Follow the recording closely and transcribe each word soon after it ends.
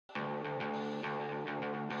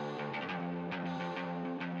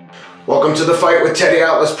Welcome to the Fight with Teddy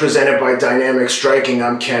Atlas, presented by Dynamic Striking.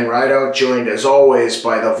 I'm Ken Rideout, joined as always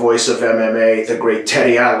by the voice of MMA, the great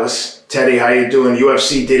Teddy Atlas. Teddy, how you doing?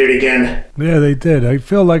 UFC did it again. Yeah, they did. I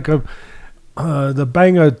feel like the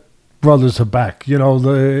Banger brothers are back. You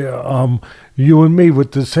know, you and me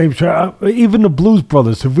with the same shirt. Even the Blues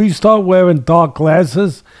brothers. If we start wearing dark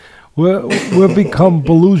glasses, we'll become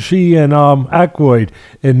Belushi and Aykroyd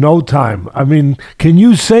in no time. I mean, can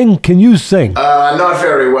you sing? Not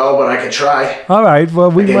very well, but I can try. All right.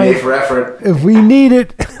 Well, we might for effort. If we need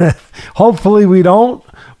it. Hopefully we don't,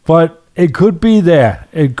 but it could be there.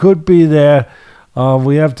 It could be there.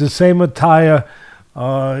 We have the same attire.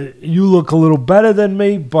 You look a little better than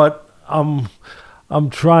me, but I'm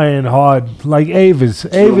trying hard. Like Avis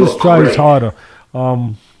tries harder.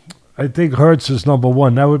 I think Hertz is number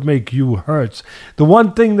one. That would make you Hertz. The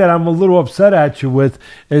one thing that I'm a little upset at you with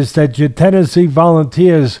is that your Tennessee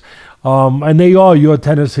Volunteers, and they are your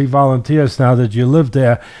Tennessee Volunteers now that you live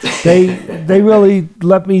there, they really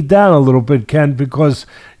let me down a little bit, Ken, because,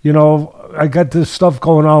 you know, I got this stuff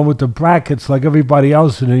going on with the brackets like everybody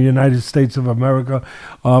else in the United States of America,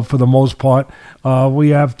 for the most part. We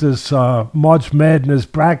have this March Madness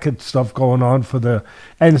bracket stuff going on for the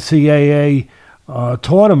NCAA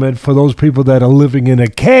tournament for those people that are living in a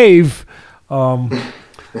cave. And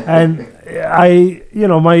I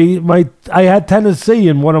had Tennessee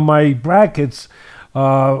in one of my brackets.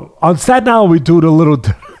 On Staten Island, we do it a little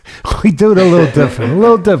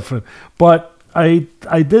different. But I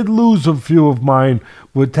did lose a few of mine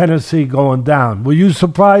with Tennessee going down. Were you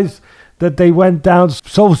surprised that they went down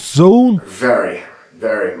so soon? Very.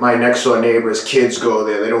 My next door neighbor's kids go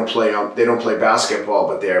there. They don't play basketball,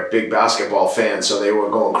 but they're big basketball fans, so they were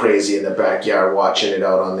going crazy in the backyard watching it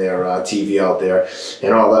out on their TV out there.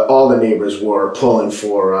 And all the neighbors were pulling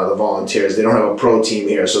for the Volunteers. They don't have a pro team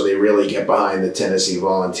here, so they really get behind the Tennessee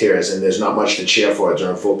Volunteers, and there's not much to cheer for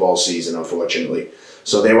during football season, unfortunately.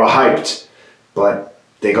 So they were hyped, but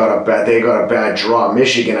they got a bad draw.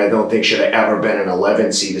 Michigan, I don't think, should have ever been an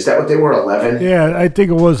 11 seed. Is that what they were, 11? Yeah, I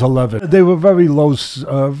think it was 11. They were very low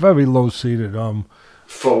seeded.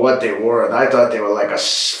 For what they were, I thought they were like a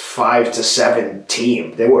 5-7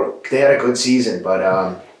 team. They had a good season,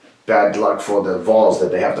 but bad luck for the Vols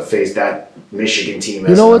that they have to face that Michigan team.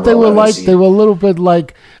 You know what they were like? Seed. They were a little bit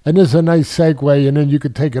like, and this is a nice segue, and then you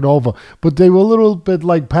could take it over. But they were a little bit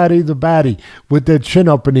like Paddy the Baddy with their chin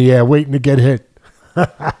up in the air, waiting to get hit.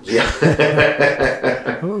 Yeah.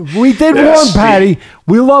 We did warn Paddy.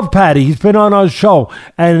 We love Paddy. He's been on our show,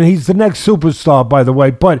 and he's the next superstar, by the way.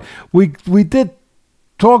 But we did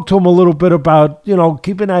talk to him a little bit about, you know,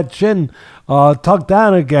 keeping that chin tucked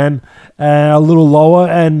down again, a little lower,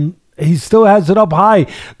 and he still has it up high.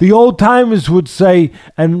 The old timers would say,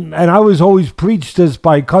 and I was always preached this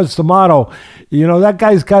by Customato, you know, that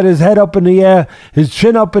guy's got his head up in the air, his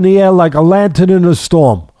chin up in the air like a lantern in a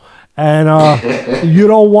storm. And you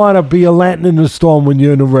don't want to be a lantern in the storm when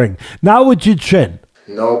you're in the ring. Not with your chin.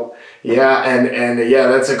 Nope. Yeah, and yeah,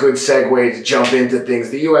 that's a good segue to jump into things.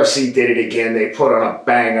 The UFC did it again. They put on a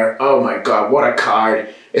banger. Oh my God, what a card!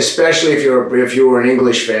 Especially if you were an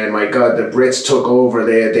English fan. My God, the Brits took over.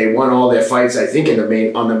 They won all their fights, I think,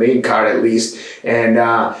 on the main card at least. And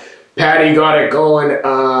Paddy got it going.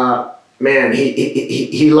 Man,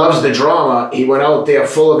 he loves the drama. He went out there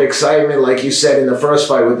full of excitement, like you said in the first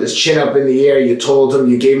fight, with his chin up in the air. You told him,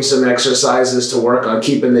 you gave him some exercises to work on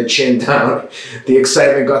keeping the chin down. The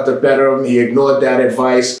excitement got the better of him. He ignored that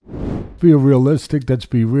advice. Be realistic. Let's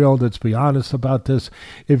be real. Let's be honest about this.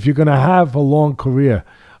 If you're going to have a long career,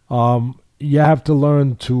 you have to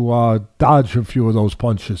learn to dodge a few of those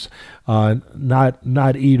punches,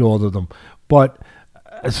 not eat all of them. But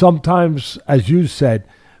sometimes, as you said,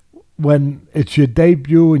 when it's your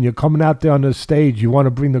debut and you're coming out there on the stage, you want to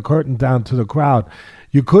bring the curtain down to the crowd.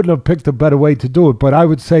 You couldn't have picked a better way to do it. But I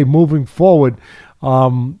would say moving forward,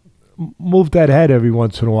 move that head every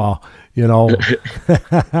once in a while, you know.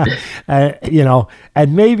 You know,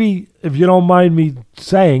 and maybe, if you don't mind me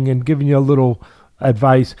saying and giving you a little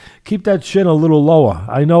advice, keep that chin a little lower.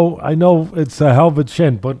 I know it's a hell of a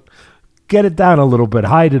chin, but get it down a little bit,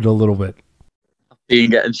 hide it a little bit. Been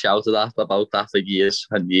getting shouted at about that for years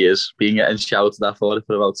and years. Been getting shouted at for it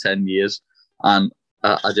for about 10 years. And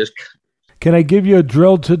I just... Can I give you a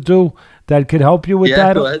drill to do that could help you with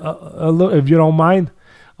that? Go ahead. If you don't mind,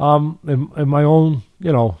 in my own,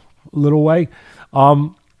 you know, little way.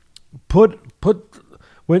 Put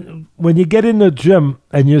when you get in the gym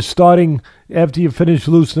and you're starting, after you finish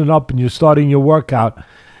loosening up and you're starting your workout,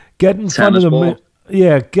 get in front of the mirror.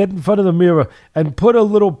 Yeah, get in front of the mirror and put a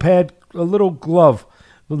little pad, a little glove,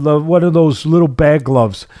 one of those little bag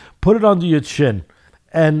gloves. Put it under your chin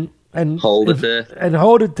and hold it there. And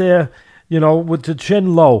hold it there, you know, with the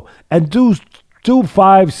chin low, and do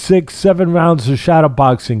 5, 6, 7 rounds of shadow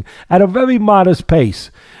boxing at a very modest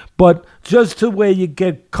pace, but just to where you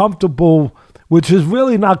get comfortable, which is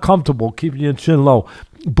really not comfortable keeping your chin low,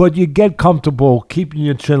 but you get comfortable keeping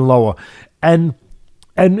your chin lower. And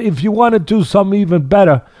if you want to do something even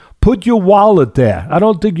better, put your wallet there. I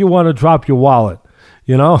don't think you want to drop your wallet,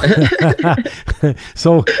 you know?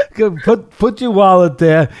 So put your wallet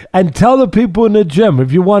there and tell the people in the gym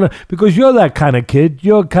if you want to, because you're that kind of kid.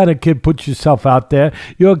 You're a kind of kid, put yourself out there.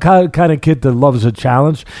 You're a kind of kid that loves a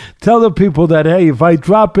challenge. Tell the people that, hey, if I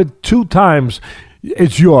drop it 2 times,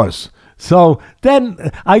 it's yours. So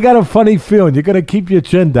then I got a funny feeling you're going to keep your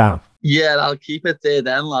chin down. Yeah, I'll keep it there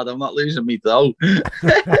then, lad. I'm not losing me dough.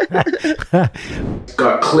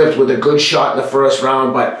 Got clipped with a good shot in the first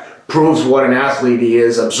round, but proves what an athlete he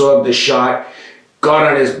is. Absorbed the shot, got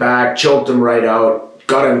on his back, choked him right out,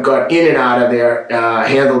 got in and out of there,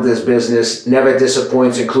 handled his business, never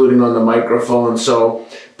disappoints, including on the microphone. So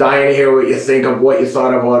dying to hear what you think of what you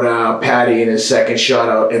thought about Paddy in his second shot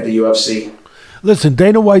out at the UFC. Listen,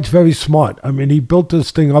 Dana White's very smart. I mean, he built this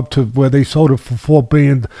thing up to where they sold it for $4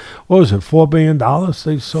 billion. What was it, $4 billion?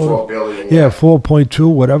 They sold $4 billion. Yeah,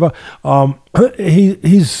 4.2, whatever.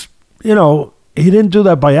 He's, you know, he didn't do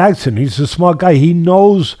that by accident. He's a smart guy. He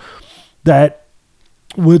knows that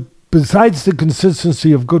besides the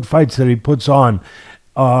consistency of good fights that he puts on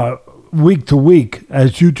week to week,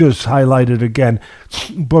 as you just highlighted again,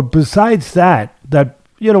 but besides that,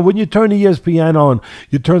 you know, when you turn ESPN on,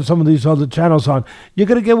 you turn some of these other channels on, you're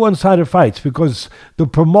going to get one-sided fights because the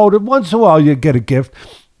promoter, once in a while you get a gift,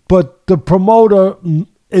 but the promoter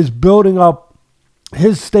is building up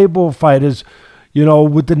his stable of fighters, you know,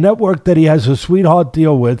 with the network that he has a sweetheart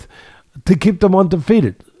deal with to keep them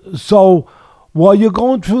undefeated. So while you're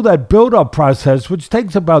going through that build-up process, which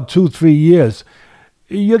takes about 2-3 years,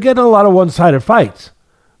 you're getting a lot of one-sided fights.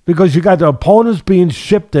 Because you got the opponents being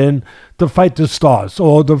shipped in to fight the stars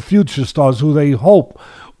or the future stars who they hope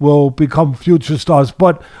will become future stars.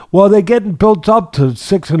 But while they're getting built up to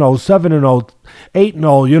 6-0, 7-0,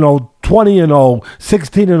 8-0, you know, 20-0,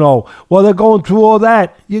 16-0, while they're going through all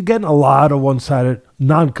that, you're getting a lot of one-sided,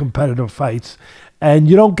 non-competitive fights. And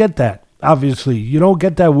you don't get that, obviously. You don't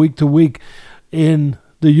get that week to week in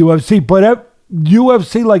the UFC. But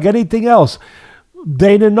UFC, like anything else,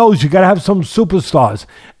 Dana knows you got to have some superstars.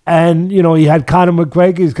 And, you know, he had Conor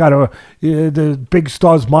McGregor. He's got the big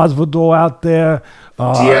stars, Masvidal out there.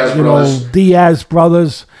 Diaz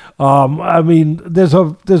brothers. I mean, there's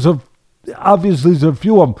obviously there's a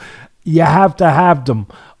few of them. You have to have them.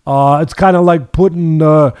 It's kind of like putting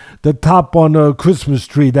the top on a Christmas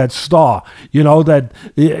tree, that star. You know, that,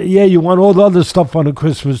 yeah, you want all the other stuff on the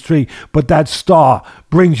Christmas tree, but that star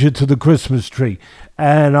brings you to the Christmas tree.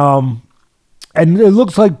 And it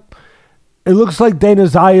looks like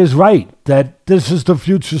Dana's eye is right, that this is the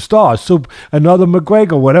future star. So another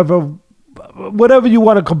McGregor, whatever you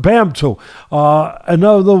want to compare him to,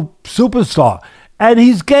 another superstar. And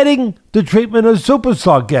he's getting the treatment a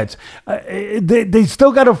superstar gets. They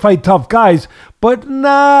still got to fight tough guys, but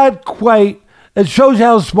not quite. It shows you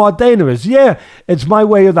how smart Dana is. Yeah, it's my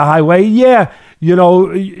way or the highway. Yeah, you know,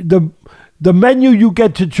 the menu you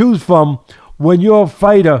get to choose from when you're a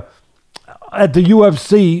fighter at the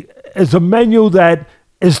UFC is a menu that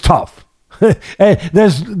is tough.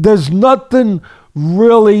 There's nothing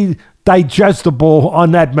really digestible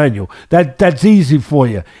on that menu that's easy for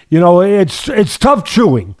you. You know, it's tough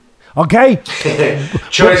chewing. Okay?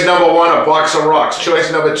 Choice number 1, a box of rocks.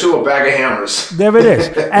 Choice number 2, a bag of hammers. There it is.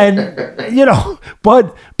 And, you know,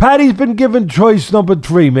 but Paddy's been given choice number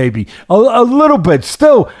 3, maybe. A little bit.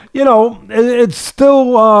 Still, you know, it's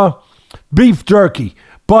still beef jerky.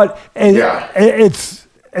 But it's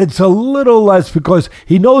a little less because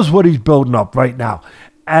he knows what he's building up right now.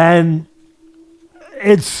 And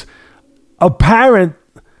it's apparent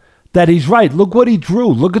that he's right. Look what he drew.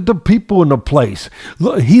 Look at the people in the place.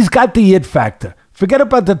 Look, he's got the it factor. Forget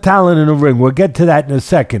about the talent in the ring. We'll get to that in a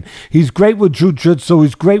second. He's great with jiu-jitsu.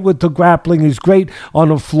 He's great with the grappling. He's great on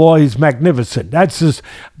the floor. He's magnificent. That's his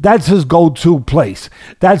go-to place.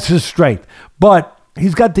 That's his strength. But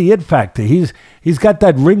he's got the it factor. He's got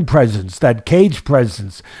that ring presence, that cage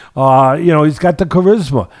presence. You know, he's got the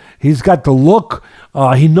charisma. He's got the look.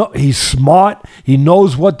 He's smart. He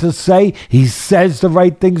knows what to say. He says the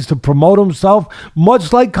right things to promote himself,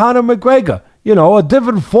 much like Conor McGregor. You know, a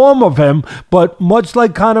different form of him, but much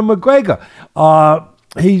like Conor McGregor.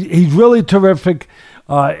 He's really terrific.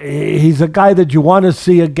 He's a guy that you want to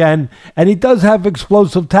see again, and he does have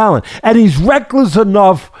explosive talent. And he's reckless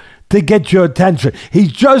enough to get your attention.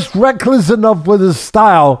 He's just reckless enough with his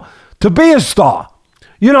style to be a star,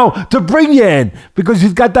 you know, to bring you in, because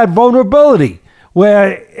he's got that vulnerability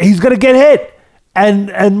where he's going to get hit.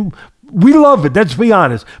 And we love it. Let's be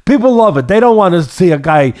honest. People love it. They don't want to see a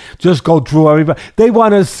guy just go through everybody. They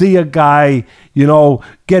want to see a guy, you know,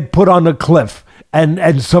 get put on the cliff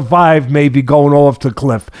and survive, maybe going off the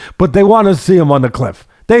cliff. But they want to see him on the cliff.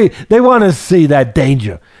 They want to see that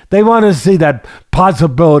danger. They want to see that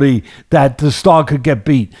possibility that the star could get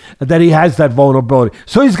beat, that he has that vulnerability.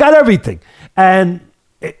 So he's got everything. And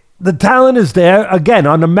the talent is there. Again,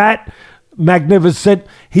 on the mat, magnificent.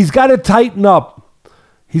 He's got to tighten up.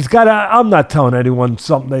 He's got to, I'm not telling anyone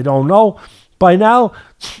something they don't know by now,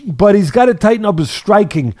 but he's got to tighten up his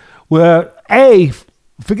striking where,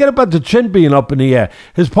 forget about the chin being up in the air.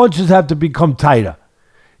 His punches have to become tighter.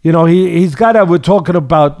 You know, he's got to, we're talking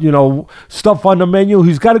about, you know, stuff on the menu.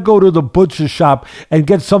 He's got to go to the butcher shop and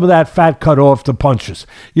get some of that fat cut off the punches.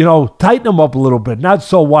 You know, tighten them up a little bit, not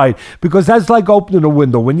so wide, because that's like opening a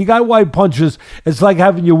window. When you got wide punches, it's like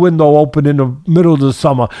having your window open in the middle of the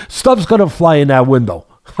summer. Stuff's going to fly in that window.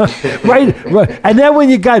 right. And then when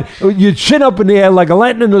you got your chin up in the air like a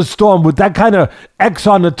lightning in a storm with that kind of X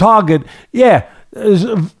on the target, yeah,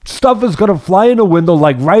 stuff is going to fly in the window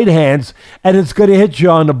like right hands, and it's going to hit you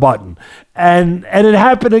on the button. And it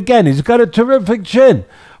happened again. He's got a terrific chin,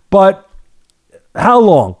 but how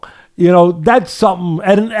long? You know, that's something.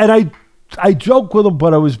 And I joke with him,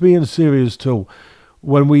 but I was being serious too.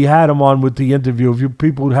 When we had him on with the interview, if you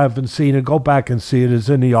people who haven't seen it, go back and see it. It's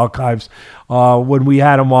in the archives. When we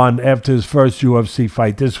had him on after his first UFC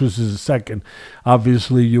fight, this was his second,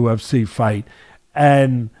 obviously, UFC fight.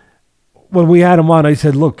 And when we had him on, I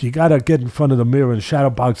said, look, you got to get in front of the mirror and shadow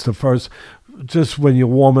box the first, just when you're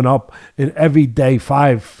warming up, in every day,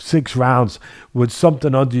 5-6 rounds with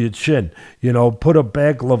something under your chin. You know, put a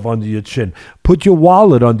bag glove under your chin. Put your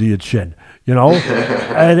wallet under your chin. You know,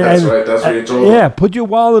 that's right. That's what you told me. Yeah, put your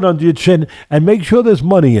wallet under your chin and make sure there's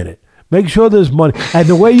money in it. Make sure there's money, and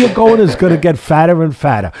the way you're going is going to get fatter and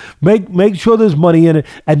fatter. Make sure there's money in it,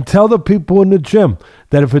 and tell the people in the gym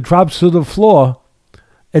that if it drops to the floor,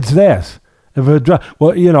 it's theirs. If it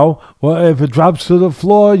if it drops to the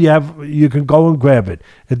floor, you can go and grab it.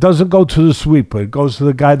 It doesn't go to the sweeper; it goes to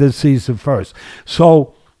the guy that sees it first.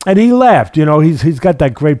 So, and he laughed. You know, he's got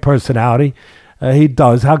that great personality. He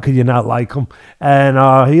does. How could you not like him?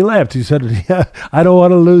 And he laughed. He said, "Yeah, I don't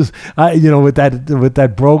want to lose. With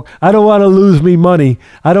that broke. I don't want to lose me money.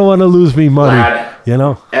 I don't want to lose me money. Lad, you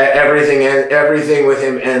know, everything with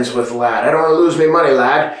him ends with lad. I don't want to lose me money,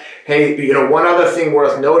 lad." Hey, you know, one other thing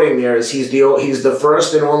worth noting there is he's the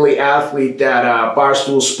first and only athlete that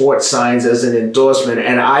Barstool Sports signs as an endorsement,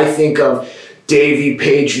 and I think of Davey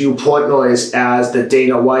Pageview Portnoy as the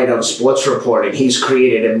Dana White of sports reporting. He's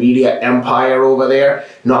created a media empire over there,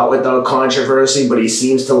 not without controversy, but he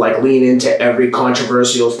seems to like lean into every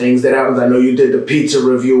controversial things that happens. I know you did the pizza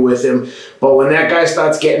review with him, but when that guy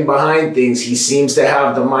starts getting behind things, he seems to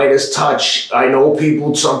have the Midas touch. I know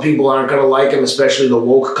some people aren't going to like him, especially the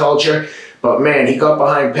woke culture. But man, he got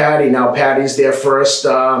behind Paddy. Now Paddy's their first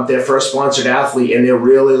sponsored athlete, and they're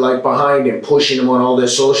really like behind him, pushing him on all their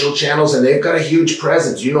social channels, and they've got a huge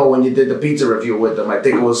presence. You know, when you did the pizza review with them, I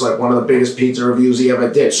think it was like one of the biggest pizza reviews he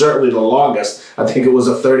ever did. Certainly the longest. I think it was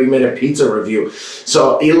a 30-minute pizza review.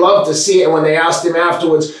 So he loved to see it. When they asked him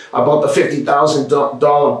afterwards about the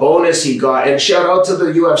 $50,000 bonus he got, and shout out to the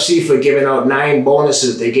UFC for giving out 9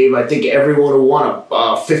 bonuses. They gave, I think, everyone who won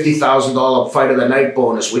a $50,000 fight of the night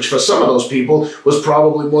bonus, which for some of those people was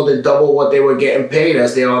probably more than double what they were getting paid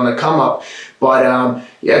as they're on the come up. But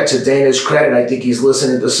yeah, to Dana's credit, I think he's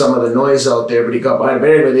listening to some of the noise out there, but he got behind it. But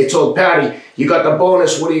anyway, they told Paddy, you got the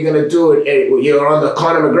bonus, what are you going to do? You're on the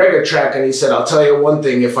Conor McGregor track, and he said, I'll tell you one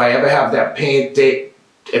thing, if I ever have that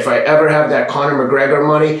Conor McGregor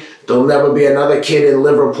money, there'll never be another kid in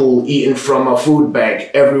Liverpool eating from a food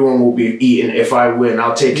bank. Everyone will be eating if I win.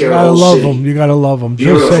 I'll take care of the whole city. You gotta love him.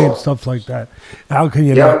 Beautiful. Just saying stuff like that. How can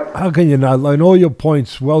you not? How can you not? Like, all your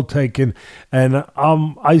points well taken, and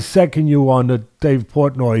I second you on the Dave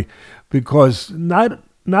Portnoy, because not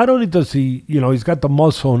only does he, he's got the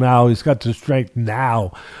muscle now, he's got the strength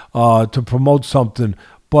now to promote something,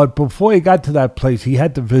 but before he got to that place, he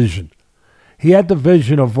had the vision. He had the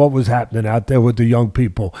vision of what was happening out there with the young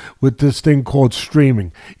people, with this thing called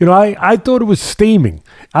streaming. I thought it was steaming.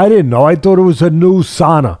 I didn't know. I thought it was a new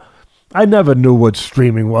sauna. I never knew what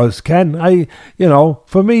streaming was, Ken.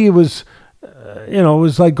 For me, it was, it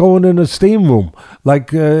was like going in a steam room.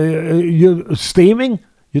 Like, you steaming?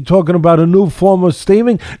 You're talking about a new form of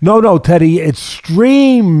steaming? No, Teddy, it's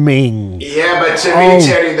streaming. Yeah, but to me,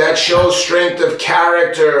 Teddy, that shows strength of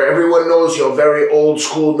character. Everyone knows you're very old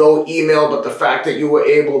school, no email, but the fact that you were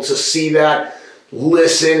able to see that,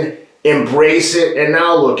 listen, embrace it, and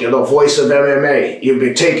now look, you're the voice of MMA. You've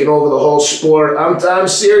been taking over the whole sport. I'm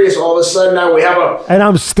serious. All of a sudden now we have a... And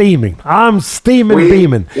I'm steaming.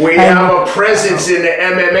 Beaming. We have a presence in the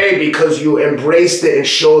MMA because you embraced it and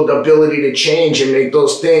showed the ability to change and make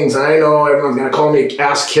those things. I know everyone's going to call me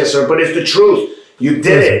ass kisser, but it's the truth. You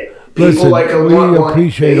did it. People we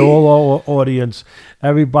appreciate all our audience.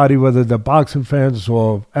 Everybody, whether they're boxing fans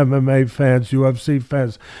or MMA fans, UFC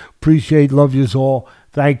fans, appreciate, love yous all.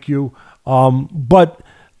 Thank you. But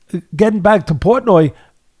getting back to Portnoy,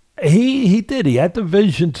 he did. He had the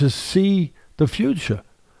vision to see the future,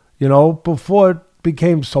 before it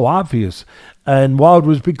became so obvious. And while it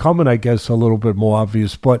was becoming, I guess, a little bit more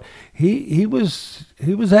obvious, but he was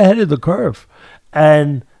ahead of the curve.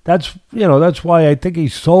 And that's why I think he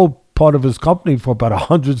sold part of his company for about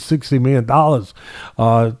 $160 million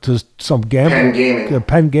to some gambling.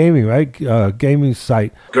 Penn Gaming, right? Gaming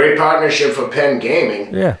site. Great partnership for Penn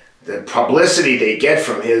Gaming. Yeah. The publicity they get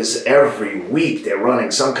from his every week, they're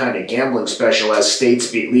running some kind of gambling special as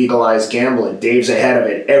states legalize gambling. Dave's ahead of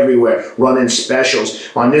it everywhere, running specials.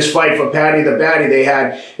 On this fight for Paddy the Baddy, they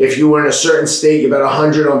had, if you were in a certain state, you bet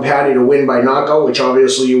 100 on Paddy to win by knockout, which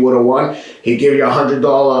obviously you would have won. He'd give you a $100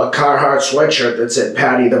 Carhartt sweatshirt that said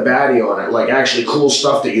Paddy the Baddy on it. Like actually cool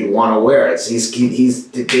stuff that you'd want to wear.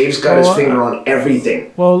 Dave's got his finger on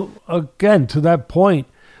everything. Well, again, to that point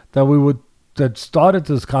that started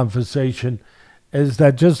this conversation is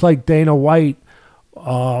that just like Dana White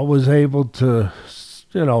was able to,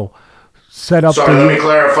 set up. Sorry, let me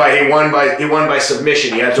clarify. He won by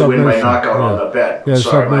submission. He had to win by knockout on the bet. Yeah,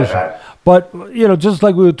 sorry, submission. my bad. But just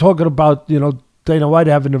like we were talking about, Dana White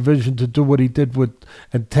having a vision to do what he did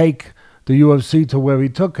and take the UFC to where he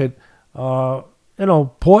took it.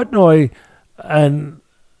 Portnoy and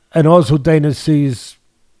also Dana sees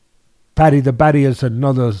Paddy the Baddy as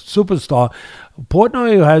another superstar.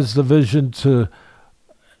 Portnoy has the vision to.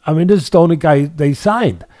 I mean, this is the only guy they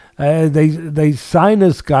signed. They signed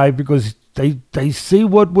this guy because they see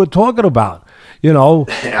what we're talking about.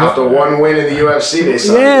 After one win in the UFC, they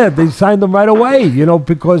signed him. Yeah, they signed him right away.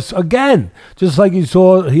 Because again, just like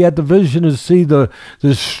he had the vision to see the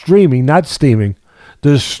streaming, not steaming,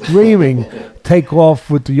 the streaming take off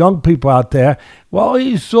with the young people out there. Well,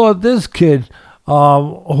 he saw this kid.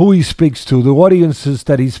 Who he speaks to, the audiences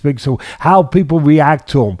that he speaks to, how people react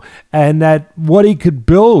to him, and that what he could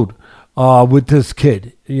build with this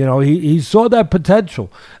kid. He saw that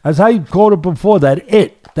potential. As I quoted before, that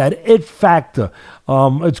it factor.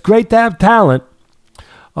 It's great to have talent.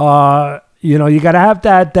 You got to have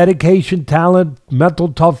that dedication, talent,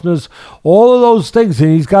 mental toughness, all of those things,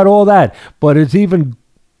 and he's got all that. But it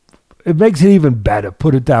makes it even better,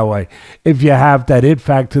 put it that way, if you have that it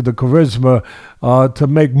factor, the charisma to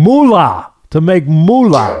make moolah.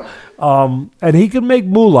 And he can make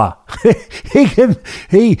moolah.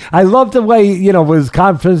 I love the way, with his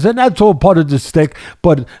confidence, and that's all part of the stick,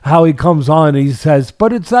 but how he comes on, he says,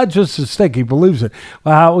 but it's not just a stick, he believes it.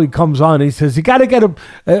 How he comes on, he says, you got to get a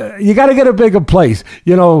bigger place,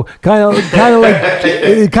 kind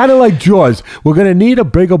of like Jaws. We're going to need a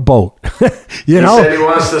bigger boat. He said he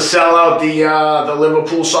wants to sell out the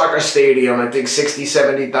Liverpool soccer stadium, I think 60,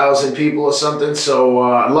 70,000 people or something, so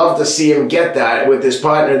I'd love to see him get that with his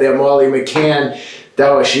partner there, Molly McCann. I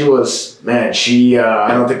don't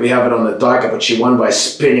think we have it on the docket, but she won by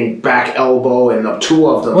spinning back elbow, and two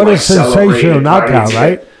of them. What a sensational knockout,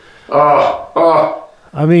 right?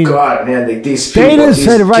 I mean, God, man, these people. Dana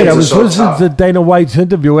said it right. I was listening to Dana White's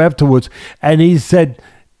interview afterwards, and he said,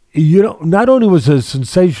 not only was it a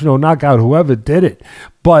sensational knockout, whoever did it,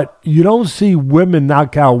 but you don't see women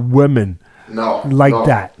knock out women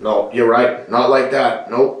that. No, you're right. Not like that.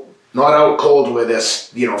 Nope. Not out cold with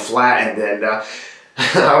this, flattened. And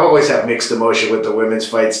I always have mixed emotion with the women's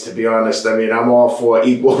fights, to be honest. I mean, I'm all for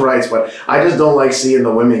equal rights, but I just don't like seeing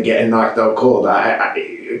the women getting knocked out cold.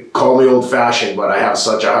 I call me old-fashioned, but I have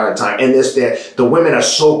such a hard time. And the women are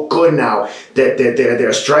so good now that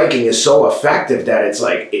their striking is so effective that it's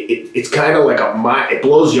like it's kind of like it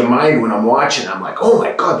blows your mind when I'm watching. I'm like, oh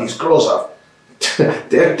my God, these girls are.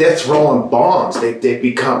 They're throwing bombs. They've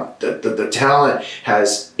become the talent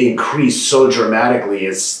has increased so dramatically.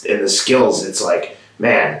 It's in the skills. It's like,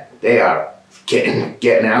 man, they are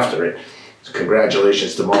getting after it. So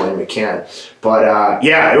congratulations to Molly McCann. But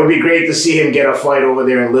it would be great to see him get a fight over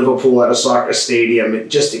there in Liverpool at a soccer stadium.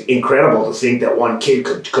 Just incredible to think that one kid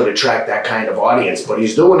could attract that kind of audience. But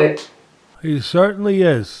he's doing it. He certainly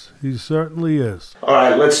is. He certainly is. All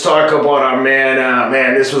right, let's talk about our man.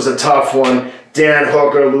 Man, this was a tough one. Dan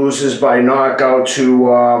Hooker loses by knockout to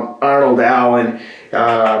Arnold Allen.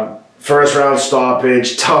 First round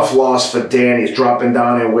stoppage. Tough loss for Dan. He's dropping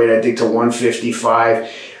down in weight, I think, to 155.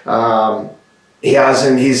 He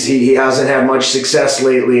hasn't had much success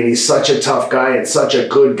lately, and he's such a tough guy and such a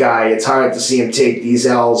good guy. It's hard to see him take these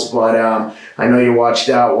L's, but I know you watched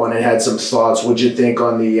that one and had some thoughts. What'd you think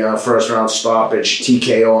on the first round stoppage,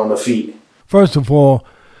 TKO on the feet? First of all,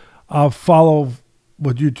 I'll follow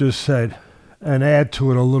what you just said and add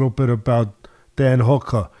to it a little bit about Dan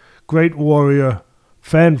Hooker. Great warrior,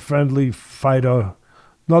 fan-friendly fighter,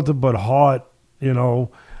 nothing but heart,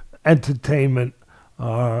 entertainment.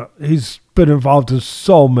 He's been involved in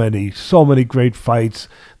so many great fights.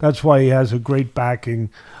 That's why he has a great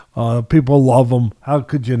backing. People love him. How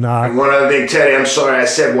could you not? And one other thing, Teddy, I'm sorry, I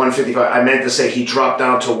said 155. I meant to say he dropped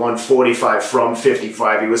down to 145 from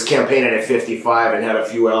 55. He was campaigning at 55 and had a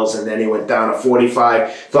few L's, and then he went down to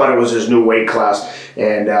 45. Thought it was his new weight class.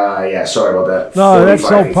 And, yeah, sorry about that. No, that's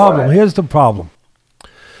no problem. Here's the problem.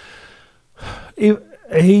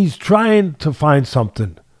 He's trying to find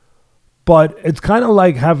something. But it's kind of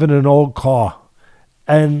like having an old car.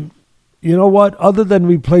 And you know what? Other than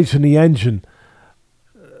replacing the engine,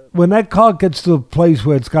 when that car gets to a place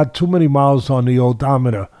where it's got too many miles on the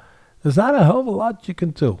odometer, there's not a hell of a lot you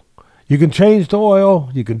can do. You can change the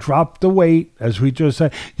oil. You can drop the weight, as we just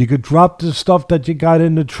said. You could drop the stuff that you got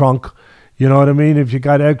in the trunk. You know what I mean? If you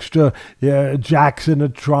got extra jacks in the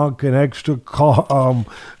trunk and extra car,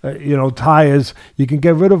 tires, you can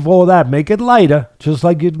get rid of all that. Make it lighter, just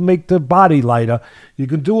like you'd make the body lighter. You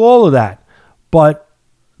can do all of that. But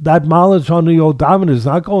that mileage on the odometer is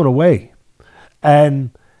not going away. And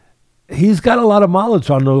he's got a lot of mileage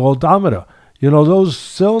on the odometer. Those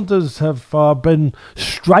cylinders have been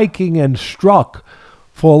striking and struck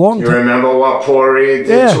for a long time. You remember what Poirier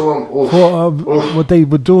did to him? For, what they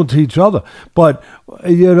were doing to each other. But,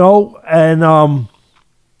 and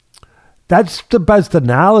that's the best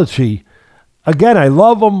analogy. Again, I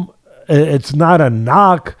love him. It's not a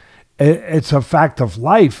knock. It's a fact of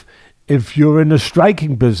life. If you're in the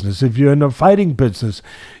striking business, if you're in the fighting business,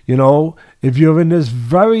 if you're in this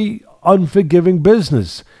very unforgiving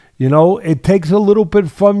business, it takes a little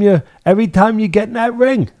bit from you every time you get in that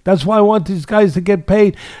ring. That's why I want these guys to get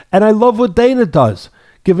paid. And I love what Dana does,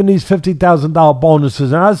 giving these $50,000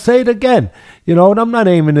 bonuses. And I'll say it again, and I'm not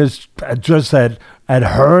aiming this just at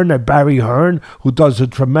Hearn, at Barry Hearn, who does a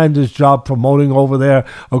tremendous job promoting over there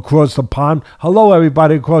across the pond. Hello,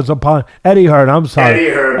 everybody across the pond. Eddie Hearn, I'm sorry. Eddie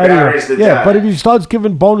Hearn, Barry's the dad. But if he starts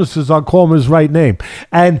giving bonuses, I'll call him his right name.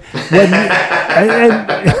 And when and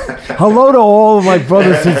hello to all of my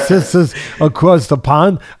brothers and sisters across the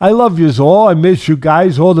pond. I love yous all. I miss you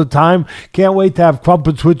guys all the time. Can't wait to have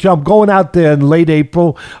crumpets with you. I'm going out there in late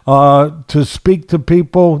April to speak to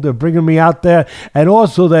people. They're bringing me out there. And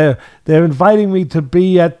also they're inviting me to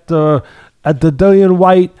be at the Dillian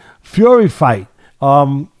White Fury fight.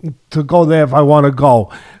 To go there if I want to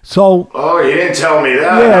go. So. Oh, you didn't tell me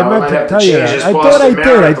that. Yeah, I meant to tell you that. I thought I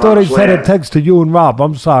did. I thought I sent a text to you and Rob.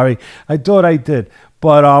 I'm sorry. I thought I did.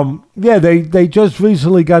 But, they just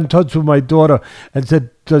recently got in touch with my daughter and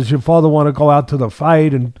said, does your father want to go out to the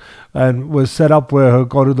fight? And we're set up where he'll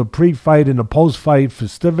go to the pre-fight and the post-fight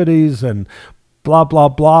festivities and blah, blah,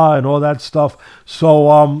 blah, and all that stuff. So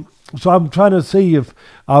I'm trying to see if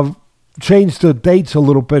I've changed the dates a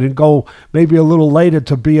little bit and go maybe a little later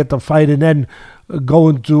to be at the fight and then go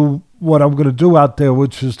and do what I'm going to do out there,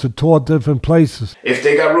 which is to tour different places. If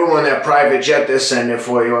they got room on that private jet they're sending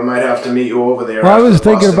for you, I might have to meet you over there. Well, I was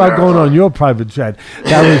thinking about going on your private jet.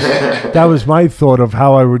 That was my thought of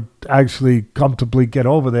how I would actually comfortably get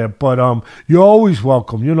over there. But you're always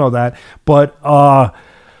welcome, you know that. But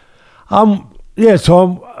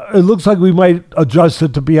it looks like we might adjust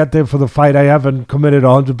it to be out there for the fight. I haven't committed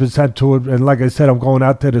 100% to it. And like I said, I'm going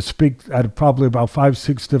out there to speak at probably about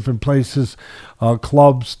 5-6 different places,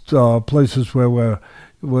 clubs, places where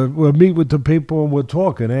we'll meet with the people and we'll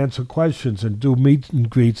talk and answer questions and do meet and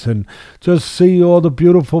greets and just see all the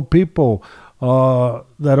beautiful people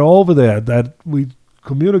that are over there that we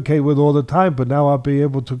communicate with all the time. But now I'll be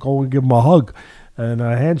able to go and give them a hug and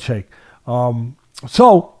a handshake.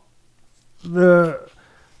 So the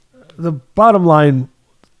bottom line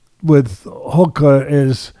with Hooker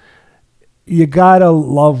is you gotta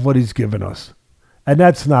love what he's given us, and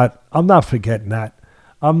I'm not forgetting that.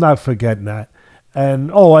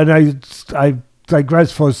 And I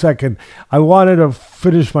digress for a second. I wanted to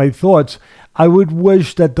finish my thoughts. I would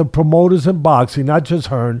wish that the promoters in boxing, not just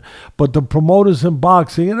Hearn, but the promoters in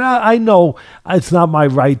boxing, and I know it's not my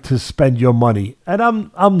right to spend your money, and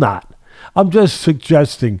I'm not. I'm just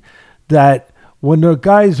suggesting that when the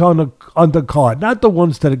guys on the undercard, not the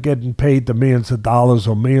ones that are getting paid the millions of dollars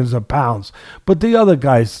or millions of pounds, but the other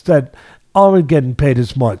guys that aren't getting paid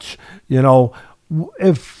as much, you know,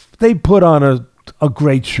 if they put on a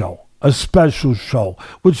great show, a special show,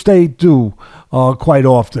 which they do quite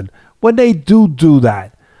often, when they do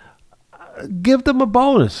that, give them a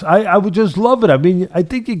bonus. I would just love it. I mean, I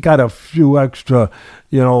think you got a few extra,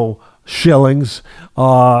 you know, shillings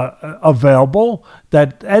available.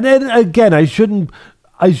 That, and then again, I shouldn't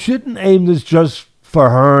aim this just for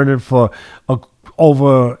Hearn and for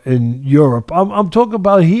over in Europe. I'm talking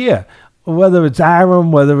about here. Whether it's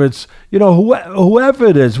Aram, whether it's, you know, whoever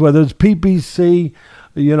it is, whether it's PPC,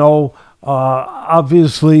 you know,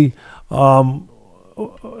 obviously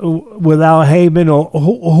without Heyman or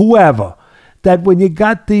whoever, that when you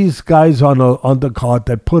got these guys on the undercard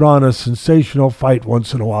that put on a sensational fight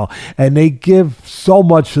once in a while, and they give so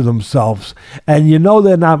much of themselves, and you know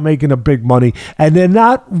they're not making a big money, and they're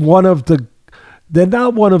not one of the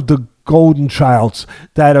golden childs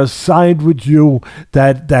that are signed with you,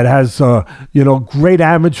 that has a, you know, great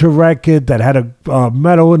amateur record, that had a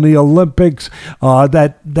medal in the Olympics,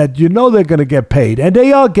 that you know they're going to get paid, and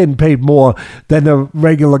they are getting paid more than the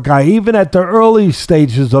regular guy, even at the early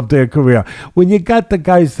stages of their career. When you got the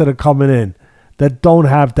guys that are coming in that don't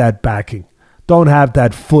have that backing, don't have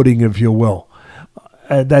that footing, if you will,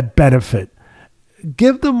 that benefit,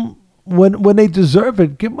 give them when they deserve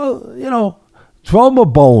it. Give them a, you know, throw them a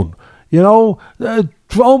bone. You know,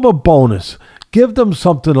 throw them a bonus. Give them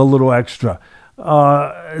something a little extra.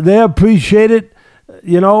 They appreciate it,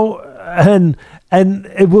 you know, and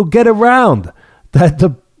it will get around that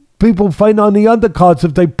the people fighting on the undercards,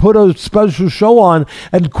 if they put a special show on,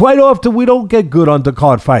 and quite often we don't get good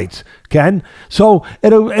undercard fights, Ken. So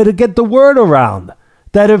it'll get the word around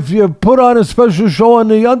that if you put on a special show on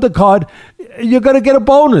the undercard, you're going to get a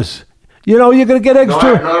bonus. You know, you're going to get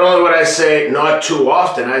extra. Not only would I say not too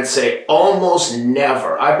often, I'd say almost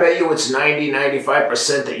never. I bet you it's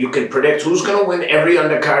 90-95% that you can predict who's going to win every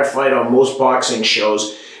undercard fight on most boxing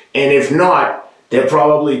shows. And if not, they're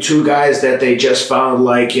probably two guys that they just found,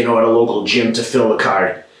 like, you know, at a local gym to fill the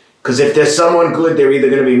card. Because if there's someone good, they're either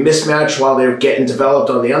going to be mismatched while they're getting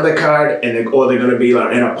developed on the undercard, or they're going to be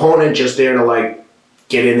like an opponent just there to, like,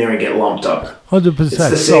 get in there and get lumped up. 100%. It's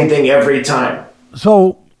the same thing every time.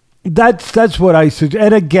 So that's what I suggest.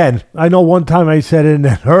 And again, I know one time I said it and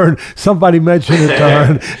Hearn, somebody mentioned it to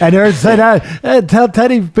Hearn, and Hearn said, tell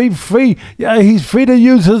Teddy be free. Yeah, he's free to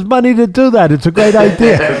use his money to do that. It's a great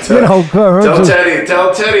idea. Tell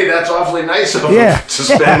Teddy that's awfully nice of him to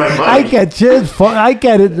spend my money. I get you. I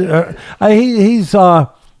get it. He's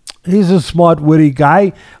a smart, witty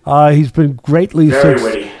guy. He's been greatly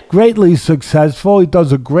successful. He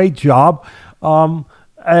does a great job.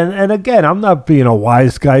 And again, I'm not being a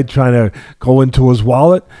wise guy trying to go into his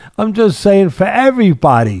wallet. I'm just saying for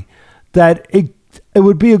everybody that it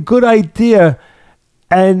would be a good idea.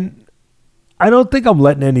 And I don't think I'm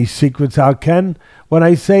letting any secrets out, Ken, when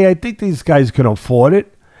I say I think these guys can afford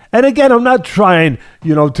it. And again, I'm not trying,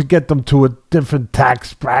 you know, to get them to a different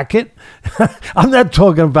tax bracket. I'm not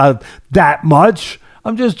talking about that much.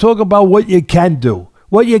 I'm just talking about what you can do,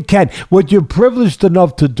 what you're privileged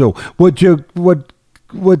enough to do, what you're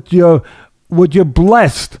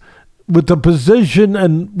blessed with the position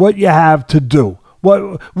and what you have to do.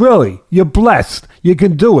 What really, you're blessed. You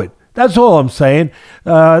can do it. That's all I'm saying.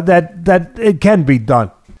 That it can be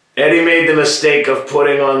done. Eddie made the mistake of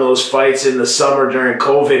putting on those fights in the summer during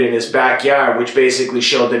COVID in his backyard, which basically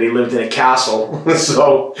showed that he lived in a castle.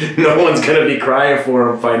 So no one's going to be crying for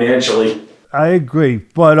him financially. I agree.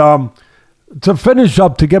 But to finish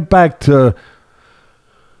up, to get back to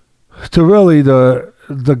really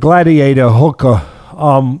the gladiator hooker,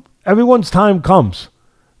 everyone's time comes,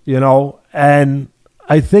 you know, and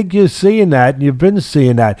I think you're seeing that, and you've been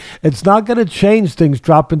seeing that. It's not going to change things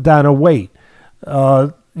dropping down a weight.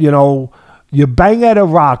 You know, you bang at a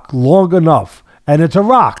rock long enough, and it's a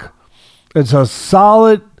rock. It's a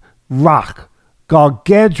solid rock,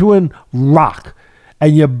 gargantuan rock,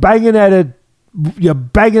 and you're banging at it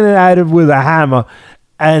with a hammer,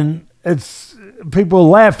 and it's people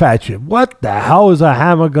laugh at you. What the hell is a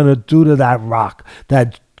hammer going to do to that rock,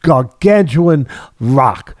 that gargantuan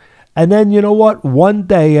rock? And then, you know what? One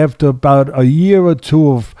day, after about a year or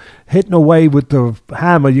two of hitting away with the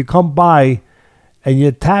hammer, you come by and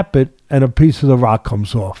you tap it, and a piece of the rock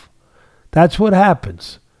comes off. That's what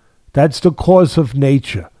happens. That's the course of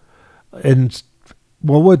nature. And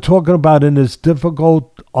what we're talking about in this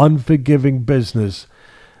difficult, unforgiving business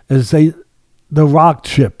is the rock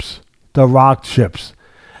chips. The rock chips.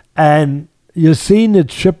 And you're seeing the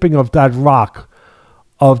chipping of that rock,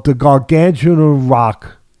 of the gargantuan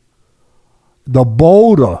rock, the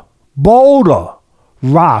boulder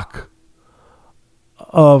rock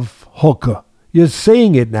of Hooker. You're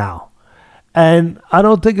seeing it now. And I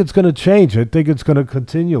don't think it's going to change. I think it's going to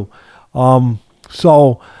continue. And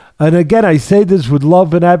again, I say this with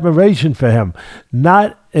love and admiration for him,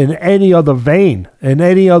 not in any other vein, in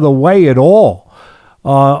any other way at all.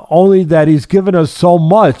 Only that he's given us so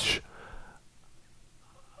much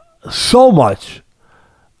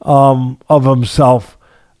of himself.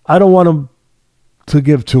 I don't want him to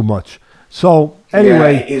give too much. So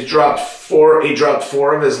anyway, yeah, He dropped four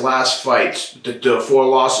of his last fights. The 4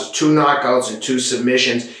 losses, 2 knockouts and 2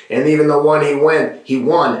 submissions, and even the one he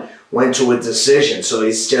won went to a decision. So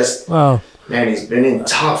he's just man, he's been in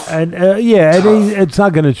tough. And it's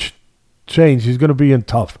not going to change. He's going to be in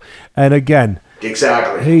tough. And again,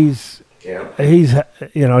 exactly, he's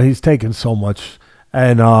taken so much.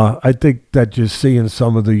 And I think that you're seeing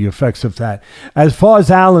some of the effects of that. As far as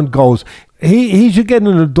Allen goes, he should get an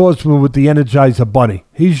endorsement with the Energizer Bunny.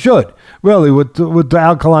 He should, really, with the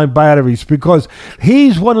alkaline batteries, because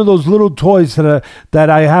he's one of those little toys that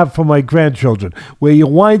I have for my grandchildren, where you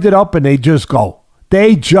wind it up and they just go.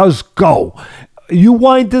 They just go. You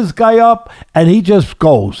wind this guy up, and he just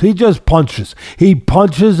goes. He just punches. He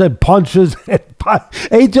punches and punches and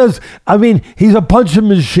he just, he's a punching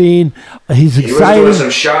machine. He's exciting. He was doing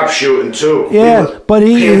some sharpshooting, too. Yeah, but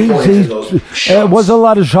it was a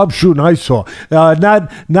lot of sharpshooting I saw.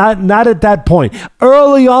 Not at that point.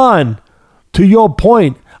 Early on, to your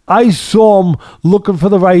point, I saw him looking for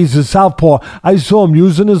the right. He's a southpaw. I saw him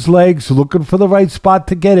using his legs, looking for the right spot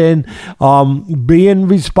to get in, being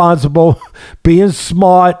responsible, being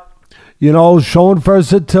smart, showing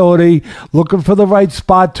versatility, looking for the right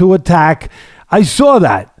spot to attack. I saw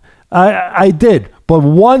that. I did. But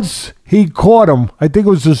once he caught him, I think it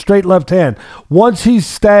was a straight left hand. Once he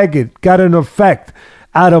staggered, got an effect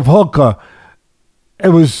out of Hooker, It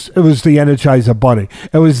was the Energizer Bunny.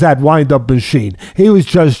 It was that wind-up machine. He was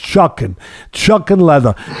just chucking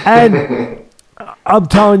leather. And I'm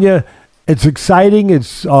telling you, it's exciting.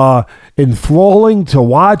 It's enthralling to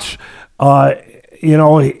watch.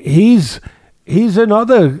 He's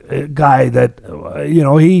another guy that,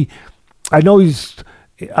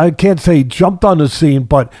 I can't say he jumped on the scene,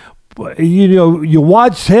 but, you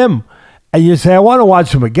watch him and you say, I want to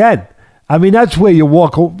watch him again. That's where you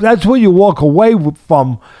walk away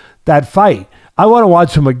from that fight. I want to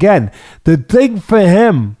watch him again. The thing for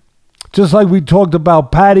him, just like we talked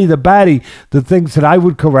about Paddy the Baddy, the things that I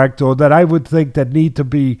would correct or that I would think that need to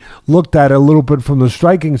be looked at a little bit from the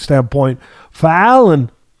striking standpoint, for Allen,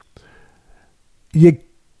 we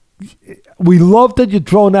love that you're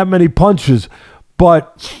throwing that many punches,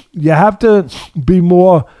 but you have to be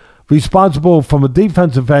more responsible from a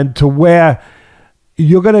defensive end to where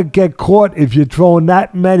you're going to get caught if you're throwing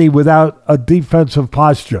that many without a defensive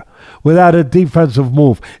posture, without a defensive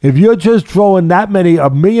move. If you're just throwing that many,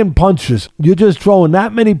 1,000,000 punches, you're just throwing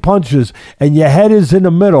that many punches and your head is in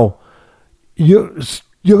the middle, you're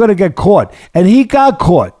going to get caught. And he got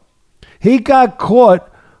caught. He got caught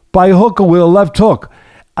by Hooker with a left hook.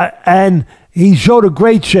 And he showed a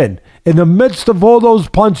great chin. In the midst of all those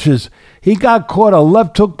punches, he got caught a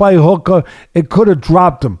left hook by Hooker. It could have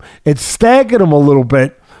dropped him. It staggered him a little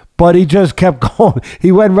bit, but he just kept going.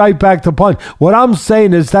 He went right back to punch. What I'm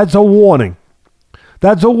saying is that's a warning.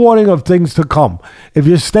 That's a warning of things to come. If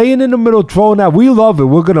you're staying in the middle throwing that, we love it.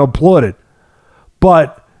 We're going to applaud it.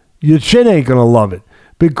 But your chin ain't going to love it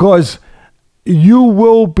because you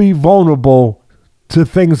will be vulnerable to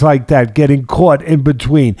things like that, getting caught in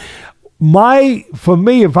between. For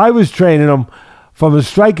me, if I was training him from a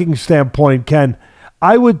striking standpoint, Ken,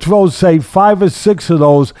 I would throw, say, 5 or 6 of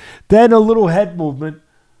those, then a little head movement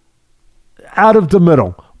out of the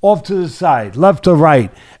middle, off to the side, left or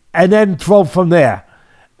right, and then throw from there.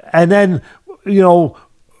 And then,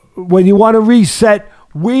 when you want to reset,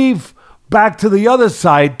 weave back to the other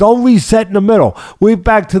side. Don't reset in the middle. Weave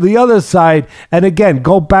back to the other side, and again,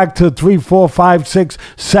 go back to 3, 4, 5, 6,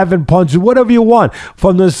 7 punches, whatever you want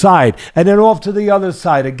from the side, and then off to the other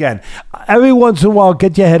side again. Every once in a while,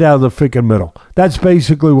 get your head out of the freaking middle. That's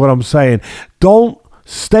basically what I'm saying. Don't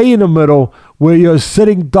stay in the middle where you're a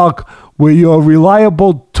sitting duck, where you're a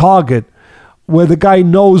reliable target, where the guy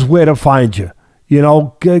knows where to find you.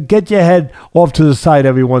 Get your head off to the side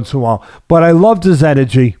every once in a while. But I loved his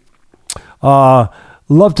energy.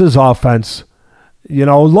 Loved his offense,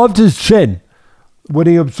 loved his chin when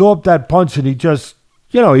he absorbed that punch and he just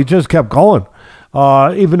you know, he just kept going.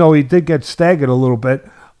 Even though he did get staggered a little bit,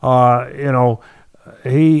 you know,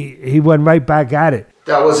 he went right back at it.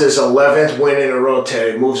 That was his 11th win in a row,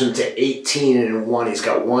 Teddy. Moves him to 18-1. He's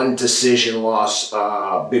got one decision loss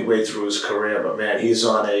big way through his career. But, man, he's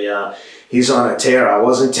on a tear. I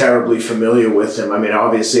wasn't terribly familiar with him. I mean,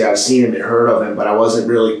 obviously, I've seen him and heard of him, but I wasn't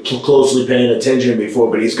really closely paying attention before.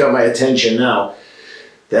 But he's got my attention now.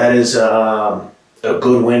 That is a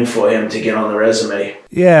good win for him to get on the resume.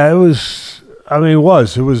 Yeah, it was. I mean, it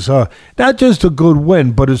was. It was not just a good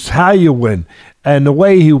win, but it's how you win. And the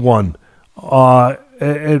way he won,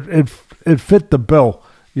 it fit the bill,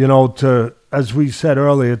 you know, to, as we said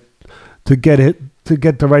earlier, to get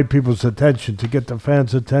the right people's attention, to get the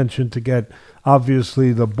fans' attention, to get,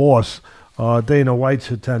 obviously, the boss, Dana White's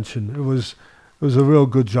attention. It was a real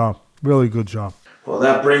good job, really good job. Well,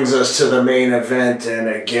 that brings us to the main event, and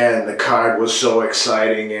again, the card was so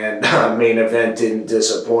exciting, and main event didn't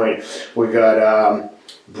disappoint. We got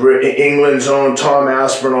England's own Tom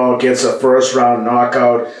Aspinall gets a first-round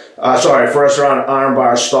armbar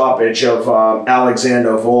stoppage of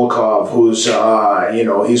Alexander Volkov, who's, you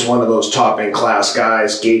know, he's one of those top-in-class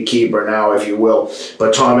guys, gatekeeper now, if you will.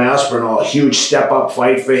 But Tom Aspinall, a huge step-up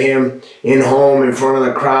fight for him, in front of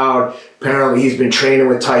the crowd. Apparently, he's been training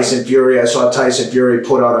with Tyson Fury. I saw Tyson Fury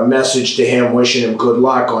put out a message to him wishing him good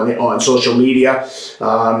luck on social media.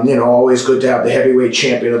 You know, always good to have the heavyweight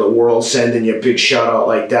champion of the world sending you a big shout-out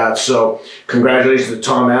like that. So, congratulations to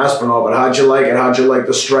Tom Aspinall. But how'd you like it? How'd you like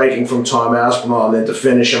the striking from Tom Aspinall and then to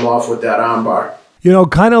finish him off with that armbar? You know,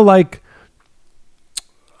 kind of like,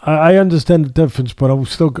 I understand the difference, but I'm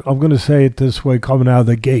going to say it this way coming out of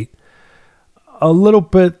the gate. A little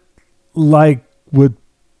bit like with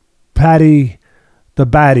Paddy, the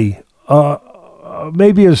Baddy,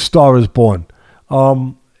 maybe A Star Is Born.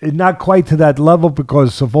 Not quite to that level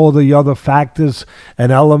because of all the other factors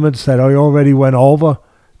and elements that I already went over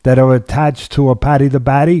that are attached to a Paddy the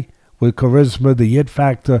Baddy with charisma, the it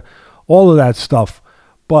factor, all of that stuff.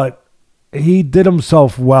 But he did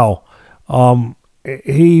himself well.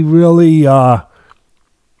 He really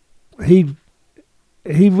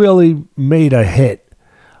made a hit.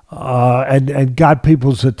 And got he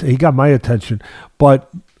got my attention,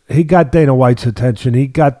 but he got Dana White's attention. He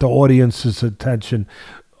got the audience's attention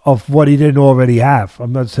of what he didn't already have.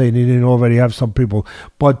 I'm not saying he didn't already have some people,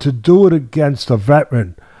 but to do it against a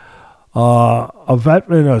veteran,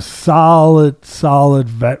 a solid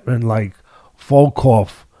veteran like Volkov,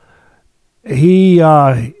 he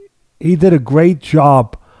did a great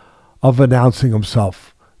job of announcing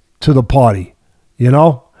himself to the party. You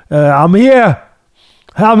know, I'm here.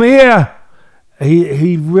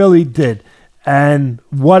 He really did. And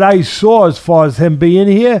what I saw as far as him being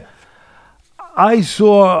here, I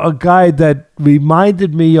saw a guy that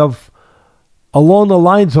reminded me of, along the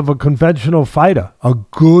lines of a conventional fighter, a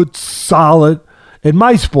good, solid, in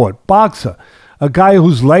my sport, boxer, a guy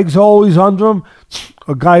whose legs are always under him,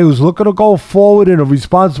 a guy who's looking to go forward in a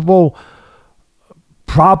responsible,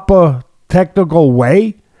 proper, technical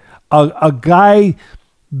way, a guy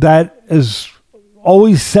that is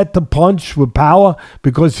always set to punch with power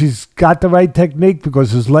because he's got the right technique,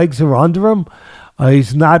 because his legs are under him.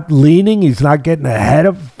 He's not leaning. He's not getting ahead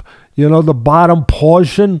of, you know, the bottom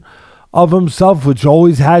portion of himself, which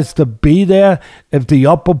always has to be there if the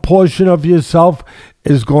upper portion of yourself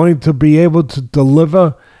is going to be able to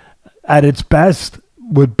deliver at its best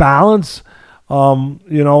with balance,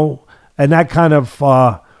 you know, and that kind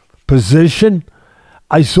of position.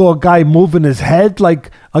 I saw a guy moving his head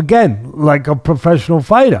like a professional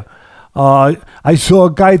fighter. I saw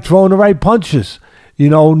a guy throwing the right punches, you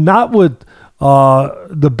know, not with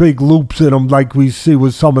the big loops in them like we see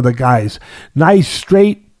with some of the guys. Nice,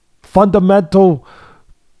 straight, fundamental,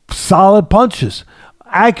 solid punches,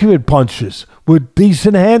 accurate punches with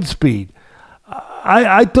decent hand speed.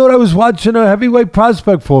 I thought I was watching a heavyweight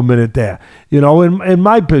prospect for a minute there, you know, in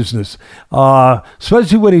my business.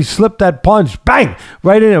 Especially when he slipped that punch, bang,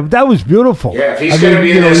 right in him. That was beautiful. Yeah, if he's going to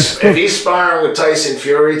be if he's sparring with Tyson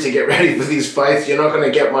Fury to get ready for these fights, you're not going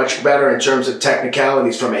to get much better in terms of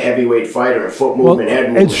technicalities from a heavyweight fighher, and foot movement, head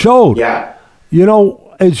movement. It showed. Yeah. You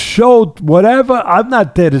know, it showed whatever. I'm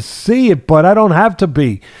not there to see it, but I don't have to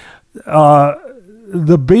be.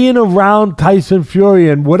 The being around Tyson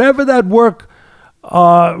Fury and whatever that work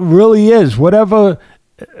really is, whatever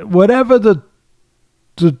the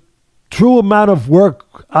true amount of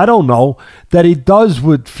work, I don't know, that he does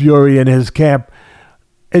with Fury in his camp,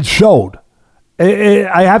 it showed.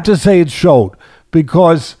 I have to say it showed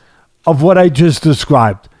because of what I just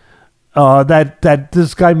described. That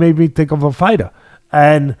this guy made me think of a fighter.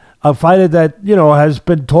 And a fighter that, has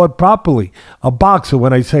been taught properly. A boxer,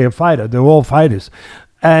 when I say a fighter, they're all fighters.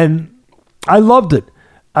 And I loved it.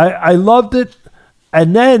 I loved it.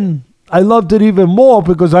 And then I loved it even more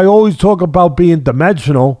because I always talk about being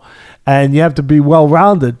dimensional and you have to be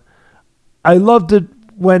well-rounded. I loved it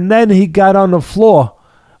when then he got on the floor,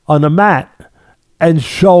 on the mat, and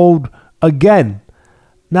showed again,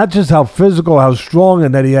 not just how physical, how strong,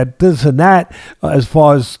 and that he had this and that, as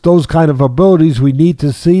far as those kind of abilities. We need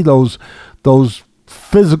to see those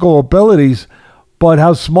physical abilities, but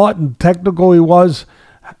how smart and technical he was,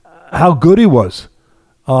 how good he was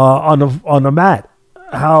on the mat,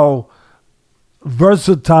 how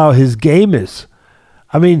versatile his game is.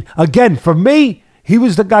 I mean, again, for me, he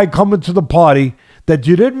was the guy coming to the party that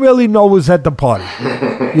you didn't really know was at the party.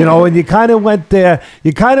 And you kind of went there.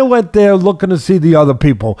 You kind of went there looking to see the other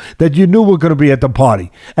people that you knew were going to be at the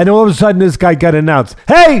party. And all of a sudden, this guy got announced.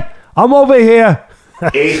 Hey, I'm over here.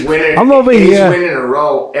 Eighth win in a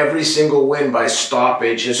row. Every single win by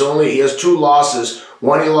stoppage. He has 2 losses.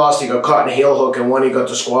 One he lost, he got caught in a heel hook, and one he got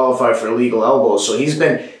disqualified for illegal elbows. So he's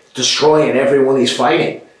been destroying everyone he's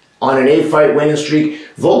fighting. On an 8-fight winning streak,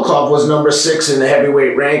 Volkov was number 6 in the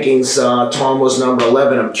heavyweight rankings. Tom was number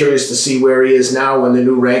 11. I'm curious to see where he is now when the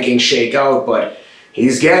new rankings shake out, but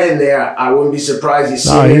he's getting there. I wouldn't be surprised he's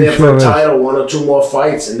sitting in there for a title, 1 or 2 more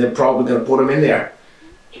fights, and they're probably going to put him in there.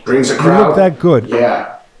 He brings a crowd. He looked that good.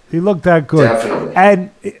 Yeah. He looked that good. Definitely.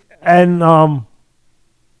 And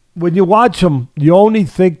when you watch him, you only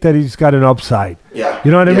think that he's got an upside. Yeah.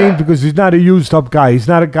 You know what I mean? Because he's not a used-up guy. He's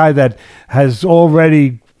not a guy that has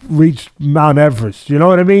already reached Mount Everest. You know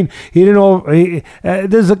what I mean? He didn't.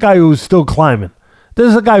 There's a guy who's still climbing.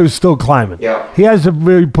 Yeah. He hasn't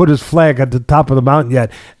really put his flag at the top of the mountain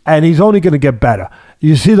yet, and he's only going to get better.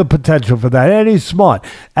 You see the potential for that, and he's smart,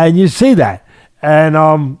 and you see that. And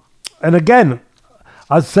again,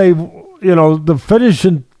 I'd say, the finish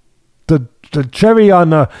and the cherry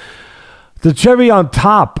on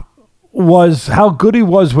top was how good he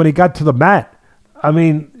was when he got to the mat. I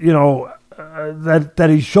mean, that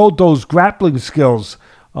he showed those grappling skills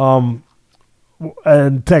and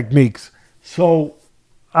techniques. So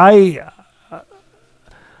as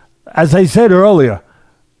I said earlier,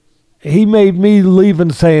 he made me leave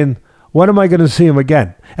and saying, when am I going to see him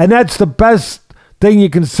again? And that's the best thing you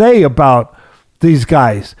can say about these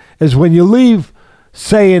guys, is when you leave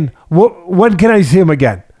saying, when can I see him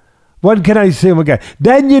again? When can I see him again?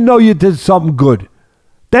 Then you know you did something good.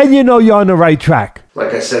 Then you know you're on the right track.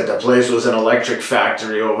 Like I said, the place was an electric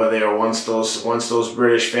factory over there once those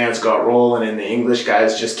British fans got rolling and the English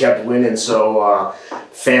guys just kept winning. So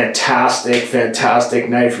fantastic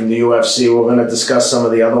night from the UFC. We're going to discuss some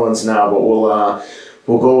of the other ones now, but we'll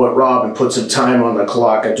go with Rob and put some time on the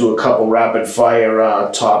clock and do a couple rapid fire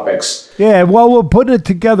topics. Yeah, while we're putting it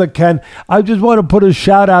together, Ken, I just want to put a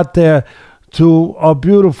shout out there to our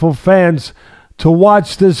beautiful fans to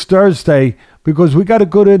watch this Thursday, because we got a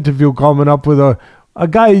good interview coming up with a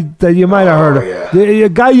guy that you might have heard of. Yeah. A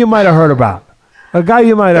guy you might have heard about. That's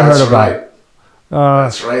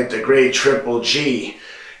right, the great Triple G.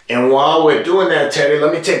 And while we're doing that, Teddy,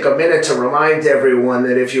 let me take a minute to remind everyone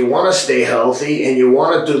that if you want to stay healthy and you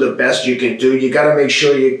want to do the best you can do, you got to make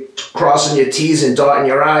sure you're crossing your T's and dotting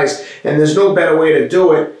your I's. And there's no better way to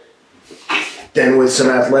do it than with some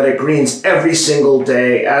Athletic Greens every single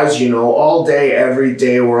day. As you know, all day, every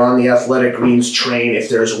day, we're on the Athletic Greens train. If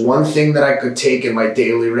there's one thing that I could take in my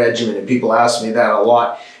daily regimen, and people ask me that a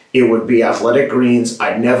lot, it would be Athletic Greens.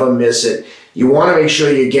 I'd never miss it. You want to make sure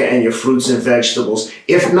you're getting your fruits and vegetables.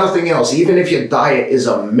 If nothing else, even if your diet is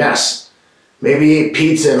a mess, maybe you ate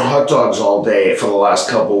pizza and hot dogs all day for the last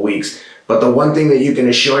couple of weeks, but the one thing that you can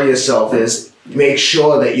assure yourself is make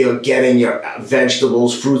sure that you're getting your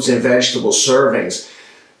vegetables, fruits and vegetable servings.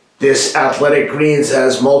 This Athletic Greens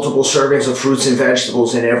has multiple servings of fruits and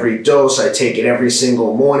vegetables in every dose. I take it every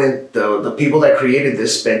single morning. The people that created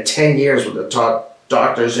this spent 10 years with the top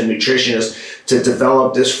doctors and nutritionists to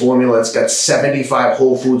develop this formula. It's got 75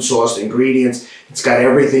 whole food sourced ingredients. It's got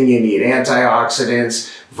everything you need: antioxidants,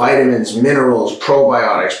 vitamins, minerals,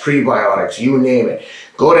 probiotics, prebiotics, you name it.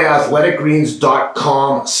 Go to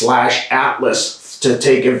athleticgreens.com/atlas to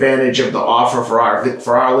take advantage of the offer for our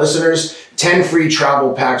listeners. 10 free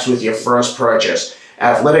travel packs with your first purchase.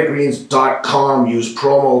 athleticgreens.com, use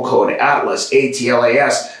promo code ATLAS,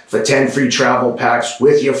 ATLAS, for 10 free travel packs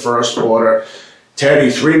with your first order.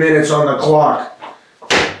 Teddy, 3 minutes on the clock.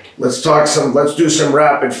 Let's do some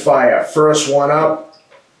rapid fire. First one up,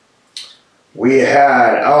 we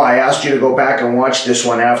had, I asked you to go back and watch this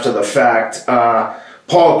one after the fact.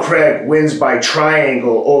 Paul Craig wins by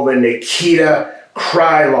triangle over Nikita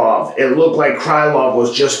Krylov, it looked like Krylov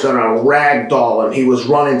was just going to ragdoll him. He was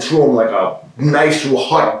running through him like a knife through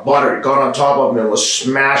hot butter. He got on top of him and was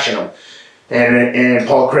smashing him. And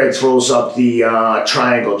Paul Craig throws up the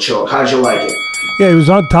triangle choke. How'd you like it? Yeah, he was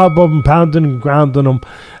on top of him, pounding and grounding him.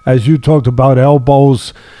 As you talked about,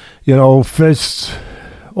 elbows, fists,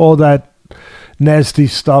 all that nasty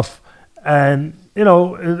stuff. And, it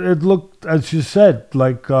looked, as you said,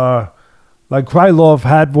 like Krylov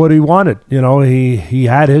had what he wanted. He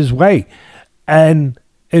had his way. And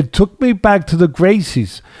it took me back to the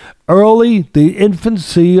Gracies. Early, the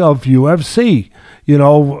infancy of UFC.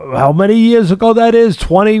 How many years ago that is?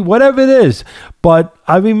 20, whatever it is. But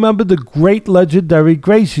I remember the great legendary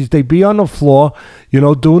Gracies. They'd be on the floor,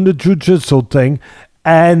 doing the jiu-jitsu thing,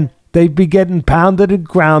 and they'd be getting pounded and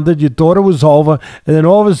grounded. You thought it was over, and then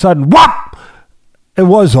all of a sudden, whop! It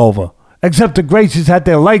was over. Except the Gracies had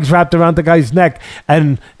their legs wrapped around the guy's neck,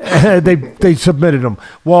 and they submitted him.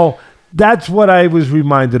 Well, that's what I was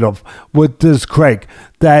reminded of with this Craig,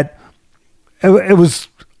 that it was...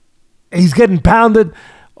 He's getting pounded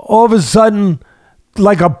all of a sudden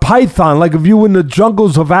like a python, like if you were in the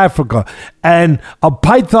jungles of Africa and a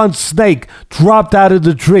python snake dropped out of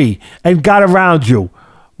the tree and got around you.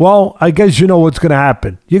 Well, I guess you know what's going to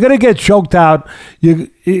happen. You're going to get choked out.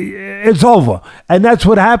 It's over. And that's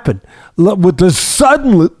what happened. With the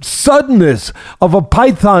suddenness of a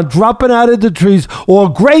python dropping out of the trees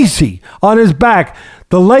or Gracie on his back,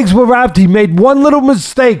 the legs were wrapped. He made one little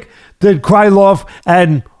mistake, did Krylov,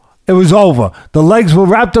 and it was over. The legs were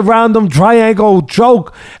wrapped around him, triangle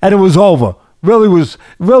choke, and it was over. Really was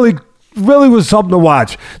something to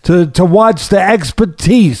watch. To watch the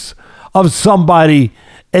expertise of somebody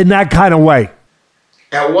in that kind of way.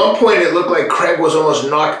 At one point, it looked like Craig was almost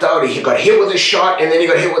knocked out. He got hit with a shot, and then he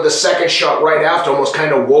got hit with a second shot right after, almost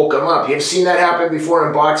kind of woke him up. You ever seen that happen before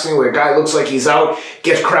in boxing, where a guy looks like he's out,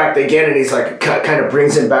 gets cracked again, and he's like, kind of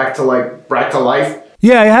brings him back to life?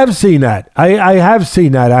 Yeah, I have seen that. I have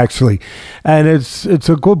seen that, actually. And it's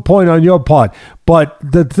a good point on your part. But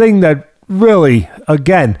the thing that really,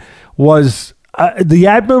 again, was the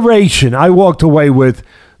admiration I walked away with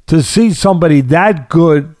to see somebody that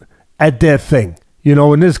good at their thing.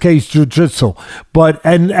 In this case, jiu-jitsu. But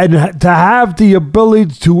and to have the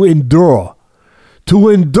ability to endure,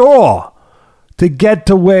 to get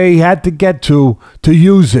to where he had to get to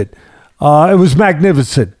use it. It was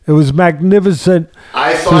magnificent.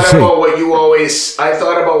 I thought about what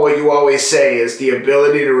you always say is the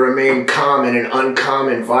ability to remain calm in an uncalm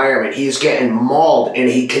environment. He's getting mauled, and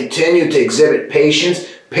he continued to exhibit patience,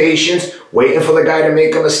 waiting for the guy to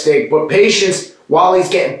make a mistake. But patience, while he's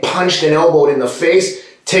getting punched and elbowed in the face,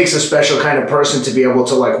 takes a special kind of person to be able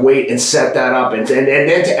to wait and set that up and then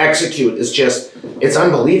to execute. It's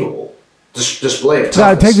unbelievable. Display of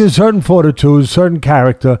toughness. It takes a certain fortitude, a certain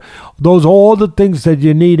character. Those are all the things that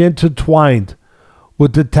you need intertwined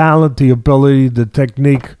with the talent, the ability, the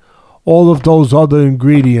technique, all of those other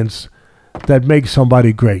ingredients that make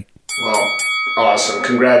somebody great. Well, awesome.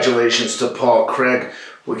 Congratulations to Paul Craig.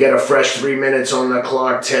 We get a fresh 3 minutes on the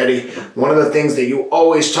clock, Teddy. One of the things that you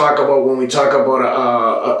always talk about when we talk about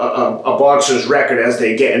a boxer's record as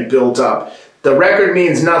they getting built up, the record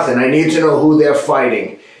means nothing. I need to know who they're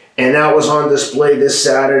fighting. And that was on display this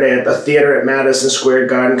Saturday at the theater at Madison Square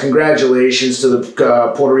Garden. Congratulations to the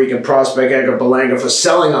Puerto Rican prospect Edgar Berlanga for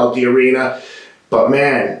selling out the arena. But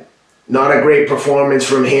man, not a great performance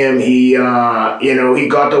from him. He got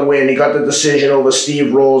the win. He got the decision over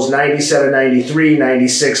Steve Rolls, 97-93,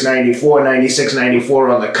 96-94,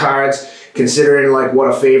 96-94 on the cards. Considering what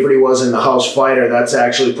a favorite he was in the house fighter, that's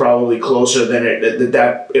actually probably closer than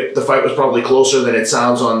the fight was probably closer than it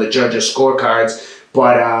sounds on the judges' scorecards.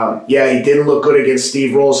 But, he didn't look good against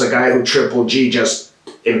Steve Rolls, a guy who Triple G just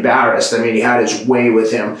embarrassed. I mean, he had his way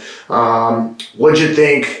with him. What'd you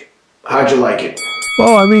think? How'd you like it?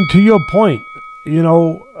 Well, I mean, to your point,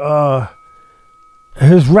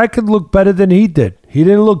 his record looked better than he did. He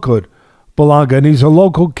didn't look good, Berlanga, and he's a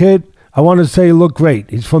local kid. I want to say he looked great.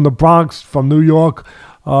 He's from the Bronx, from New York.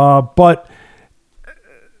 But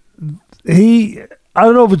I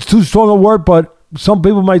don't know if it's too strong a word, but some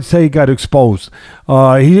people might say he got exposed.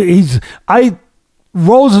 Rose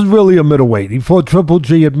is really a middleweight. He fought Triple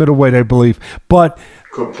G at middleweight, I believe. But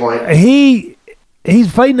good point.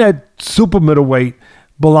 He's fighting at super middleweight,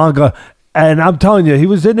 Berlanga, and I'm telling you, he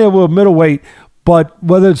was in there with a middleweight. But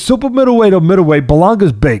whether it's super middleweight or middleweight,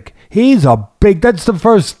 Berlanga's big. He's a big. That's the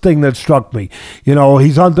first thing that struck me.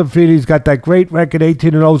 He's undefeated. He's got that great record,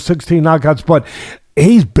 18-0, 16 knockouts. But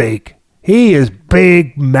he's big. He is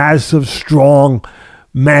big, massive, strong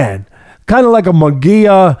man. Kind of like a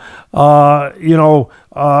Munguia,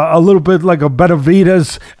 a little bit like a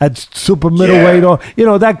Benavidez at super middleweight, or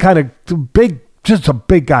that kind of big, just a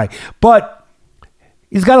big guy. But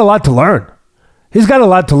he's got a lot to learn. He's got a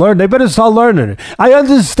lot to learn. They better start learning it. I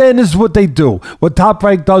understand this is what they do. What Top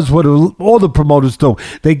Rank does, what all the promoters do.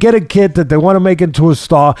 They get a kid that they want to make into a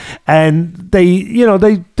star, and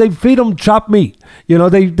they feed them chopped meat.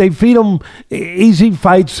 They feed them easy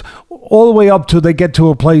fights all the way up to they get to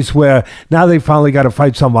a place where now they finally got to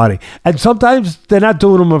fight somebody. And sometimes they're not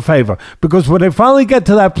doing them a favor, because when they finally get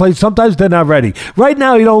to that place, sometimes they're not ready. Right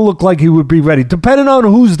now, he don't look like he would be ready, depending on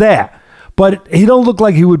who's there. But he don't look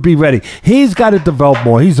like he would be ready. He's got to develop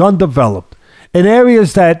more. He's undeveloped in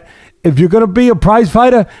areas that if you're going to be a prize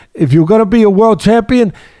fighter, if you're going to be a world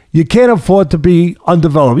champion, you can't afford to be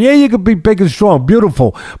undeveloped. Yeah, you can be big and strong,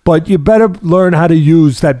 beautiful, but you better learn how to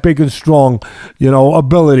use that big and strong,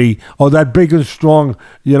 ability, or that big and strong,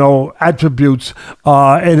 attributes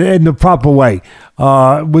in the proper way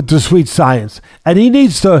with the sweet science. And he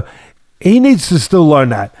needs to still learn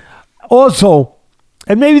that. Also,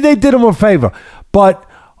 and maybe they did him a favor, but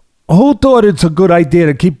who thought it's a good idea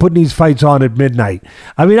to keep putting these fights on at midnight?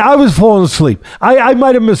 I mean, I was falling asleep. I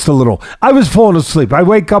might have missed a little. I was falling asleep. I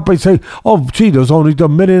wake up, I say, oh, gee, there's only a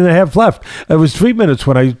minute and a half left. It was 3 minutes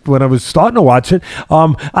when I was starting to watch it.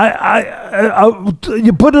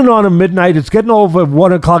 You put it on at midnight. It's getting over at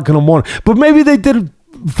 1 o'clock in the morning. But maybe they did a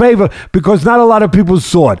favor because not a lot of people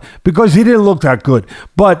saw it, because he didn't look that good.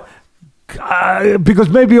 But because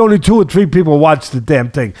maybe only 2 or 3 people watched the damn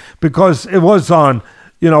thing, because it was on,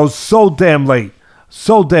 so damn late.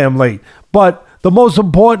 But the most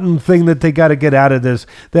important thing that they got to get out of this,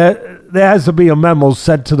 there has to be a memo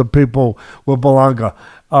sent to the people with Berlanga.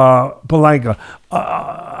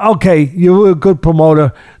 Okay, you're a good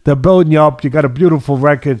promoter. They're building you up. You got a beautiful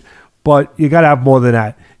record, but you got to have more than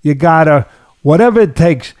that. You got to, whatever it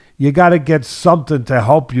takes, you got to get something to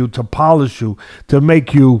help you, to polish you, to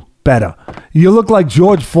make you better. You look like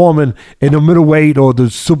George Foreman in the middleweight or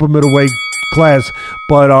the super middleweight class,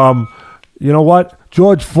 but you know what?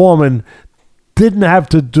 George Foreman didn't have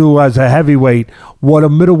to do as a heavyweight what a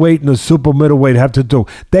middleweight and a super middleweight have to do.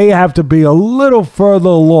 They have to be a little further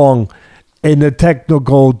along in the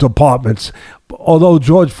technical departments. Although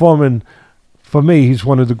George Foreman, for me, he's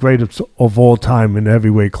one of the greatest of all time in the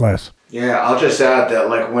heavyweight class. Yeah, I'll just add that,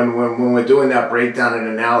 like, when we're doing that breakdown and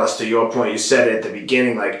analysis, to your point, you said it at the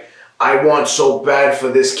beginning, like, I want so bad for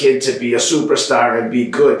this kid to be a superstar and be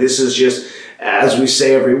good. This is just, as we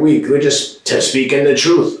say every week, we're just speaking the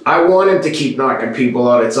truth. I want him to keep knocking people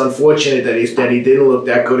out. It's unfortunate that he didn't look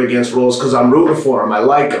that good against Rolls, because I'm rooting for him. I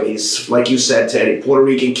like him. He's, like you said, Teddy, Puerto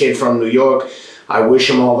Rican kid from New York. I wish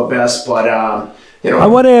him all the best, but, I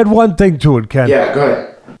want to add one thing to it, Ken. Yeah, go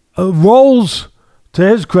ahead. Rolls, to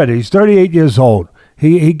his credit, he's 38 years old.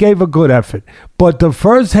 He gave a good effort. But the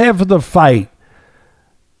first half of the fight,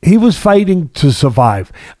 he was fighting to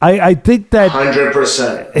survive. I think that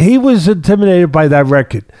 100%. He was intimidated by that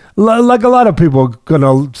record, like a lot of people are going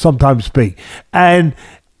to sometimes be. And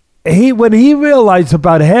when he realized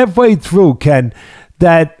about halfway through, Ken,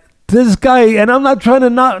 that this guy, and I'm not trying to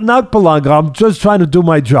not Berlanga, I'm just trying to do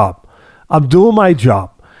my job. I'm doing my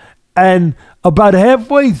job. And about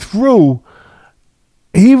halfway through,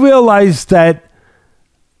 he realized that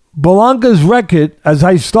Berlanga's record, as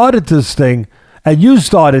I started this thing, and you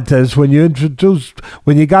started this when you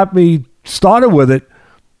got me started with it,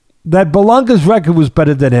 that Berlanga's record was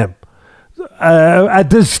better than him at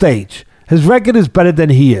this stage. His record is better than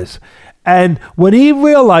he is. And when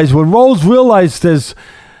Rolls realized this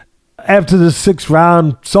after the 6th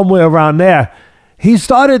round, somewhere around there, he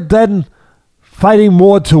started then fighting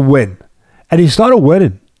more to win. And he started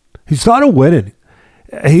winning.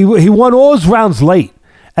 He won all his rounds late,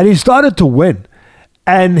 and he started to win.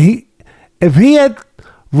 And if he had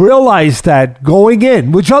realized that going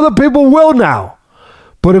in, which other people will now,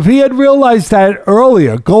 but if he had realized that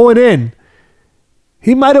earlier going in,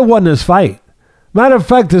 he might have won this fight. Matter of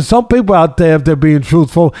fact, there's some people out there, if they're being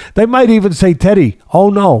truthful, they might even say, Teddy, oh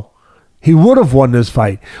no, he would have won this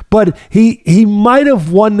fight. But he might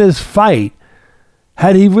have won this fight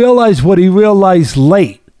had he realized what he realized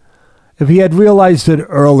late, if he had realized it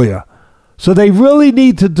earlier. So they really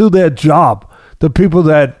need to do their job, the people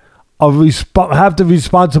that have the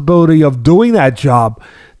responsibility of doing that job,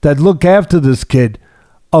 that look after this kid,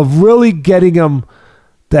 of really getting him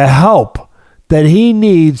the help that he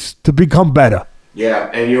needs to become better. Yeah,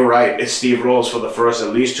 and you're right. It's Steve Rolls for the first at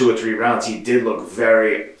least 2 or 3 rounds. He did look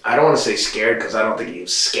very, I don't want to say scared, because I don't think he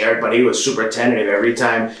was scared, but he was super tentative every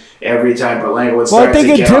time Berlanga would start to get off. Well, I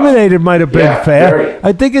think intimidated might have been fair. Very.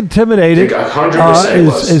 I think intimidated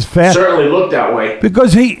 100% is fair. Certainly looked that way.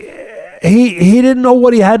 Because he didn't know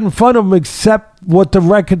what he had in front of him except what the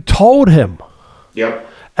record told him. Yep.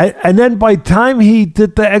 And then by the time he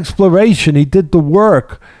did the exploration, he did the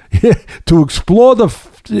work to explore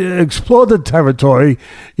the territory,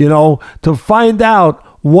 to find out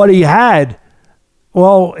what he had.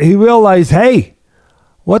 Well, he realized, hey,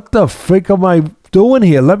 what the frick am I doing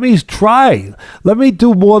here? Let me try. Let me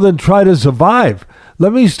do more than try to survive.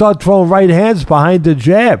 Let me start throwing right hands behind the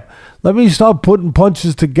jab. Let me start putting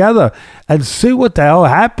punches together and see what the hell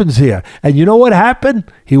happens here. And you know what happened?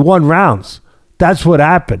 He won rounds. That's what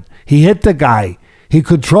happened. He hit the guy. He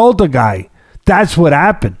controlled the guy. That's what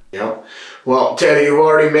happened. Yep. Well, Teddy, you've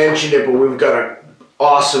already mentioned it, but we've got an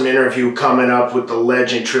awesome interview coming up with the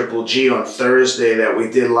legend Triple G on Thursday that we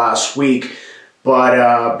did last week.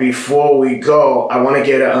 But before we go, I want to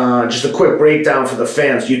get just a quick breakdown for the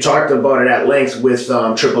fans. You talked about it at length with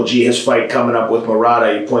Triple G, his fight coming up with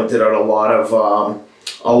Murata. You pointed out a lot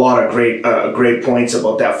of great points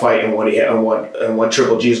about that fight and what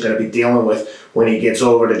Triple G is going to be dealing with when he gets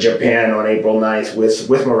over to Japan on April 9th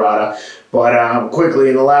with Murata. But quickly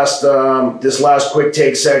in the this last quick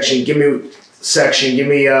take section, give me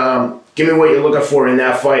what you're looking for in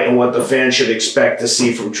that fight and what the fans should expect to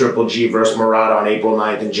see from Triple G versus Murata on April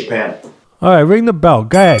 9th in Japan. All right, ring the bell.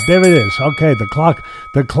 Go ahead. There it is. Okay,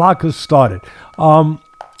 the clock has started.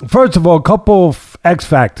 First of all, a couple of X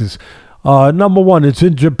factors. Number one, it's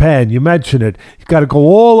in Japan. You mentioned it. You got to go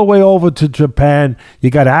all the way over to Japan. You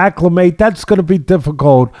got to acclimate. That's going to be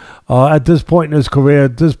difficult at this point in his career,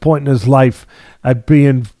 at this point in his life, at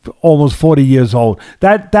being almost 40 years old.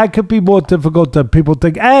 That could be more difficult than people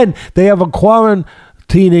think. And they have a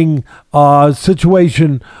quarantining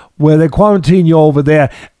situation where they quarantine you over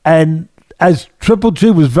there. And as Triple G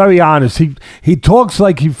was very honest, he talks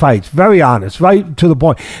like he fights, very honest, right to the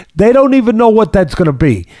point. They don't even know what that's going to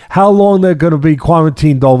be, how long they're going to be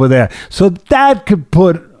quarantined over there. So that could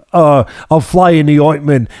put a fly in the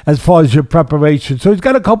ointment as far as your preparation. So he's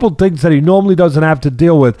got a couple things that he normally doesn't have to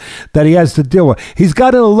deal with that he has to deal with. He's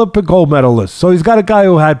got an Olympic gold medalist. So he's got a guy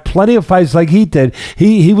who had plenty of fights like he did.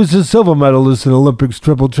 He was a silver medalist in Olympics,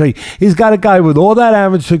 Triple G. He's got a guy with all that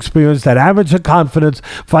amateur experience, that amateur confidence,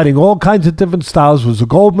 fighting all kinds of different styles, was a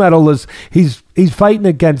gold medalist. He's fighting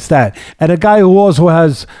against that. And a guy who also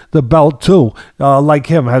has the belt too, like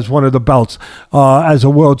him, has one of the belts as a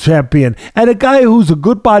world champion. And a guy who's a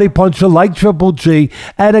good body puncher like Triple G,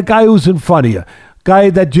 and a guy who's in front of you. Guy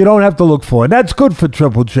that you don't have to look for. And that's good for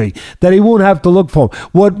Triple G, that he won't have to look for him.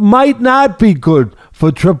 What might not be good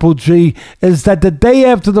for Triple G is that the day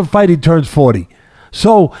after the fight, he turns 40.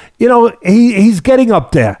 So, he's getting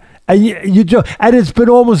up there. And and it's been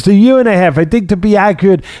almost a year and a half. I think, to be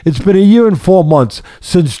accurate, it's been a year and 4 months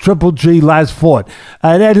since Triple G last fought.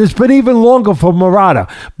 And it's been even longer for Murata.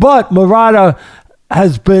 But Murata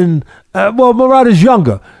has been, Murata's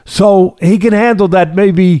younger. So he can handle that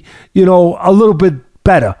maybe, a little bit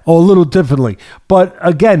better or a little differently. But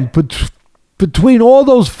again, between all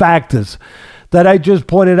those factors that I just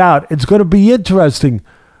pointed out, it's going to be interesting.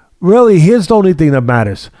 Really, here's the only thing that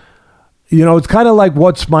matters. It's kind of like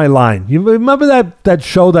What's My Line. You remember that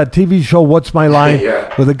show, that TV show, What's My Line?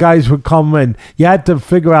 Yeah. Where the guys would come and you had to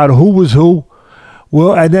figure out who was who.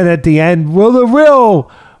 Well, and then at the end, will the real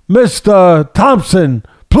Mr. Thompson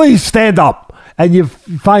please stand up? And you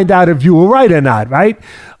find out if you were right or not, right?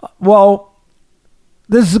 Well,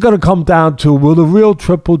 this is going to come down to, will the real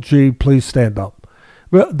Triple G please stand up?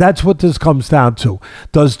 That's what this comes down to.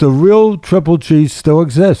 Does the real Triple G still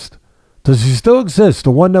exist? Does he still exist,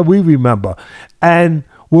 the one that we remember? And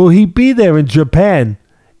will he be there in Japan,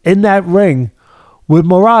 in that ring, with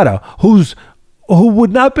Murata, who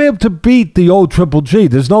would not be able to beat the old Triple G?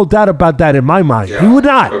 There's no doubt about that in my mind. Yeah, he would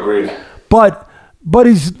not. Agreed. But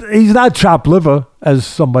he's not chopped liver, as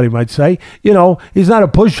somebody might say. He's not a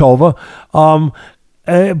pushover.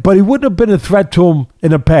 But he wouldn't have been a threat to him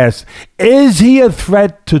in the past. Is he a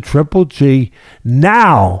threat to Triple G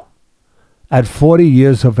now, at 40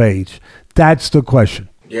 years of age? That's the question.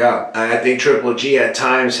 Yeah, I think Triple G at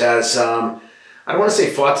times has, I don't want to say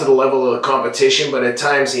fought to the level of the competition, but at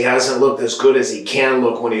times he hasn't looked as good as he can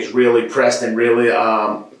look when he's really pressed and really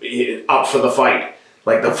up for the fight.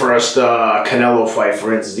 Like the first Canelo fight,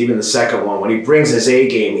 for instance, even the second one. When he brings his A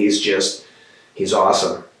game, he's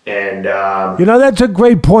awesome. And that's a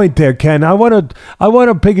great point there, Ken. I want to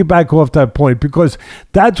piggyback off that point, because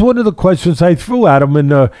that's one of the questions I threw at him in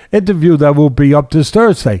the interview that will be up this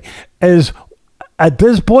Thursday. Is at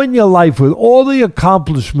this point in your life, with all the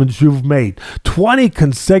accomplishments you've made, 20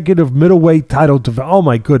 consecutive middleweight title defense, oh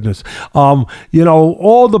my goodness, all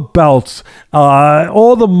the belts,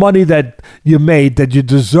 all the money that you made, that you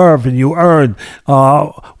deserve and you earned,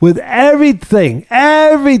 with everything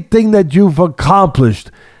that you've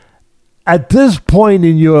accomplished, at this point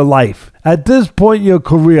in your life, at this point in your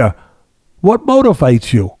career, what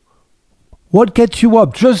motivates you? What gets you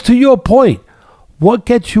up? Just to your point, what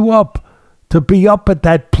gets you up to be up at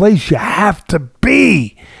that place you have to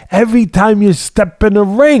be every time you step in the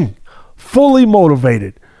ring? Fully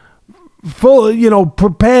motivated,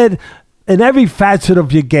 prepared in every facet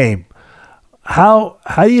of your game. How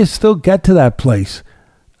do you still get to that place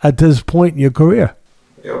at this point in your career?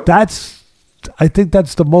 Yep. I think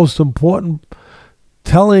that's the most important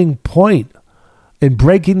telling point in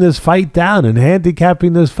breaking this fight down and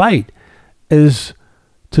handicapping this fight, is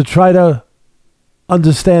to try to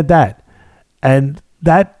understand that. And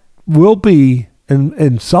that will be,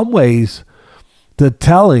 in some ways, the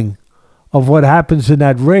telling of what happens in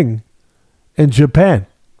that ring in Japan.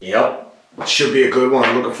 Yep. Should be a good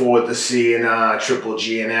one. Looking forward to seeing Triple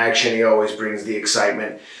G in action. He always brings the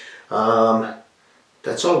excitement.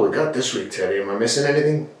 That's all we got this week, Teddy. Am I missing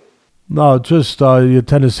anything? No, just your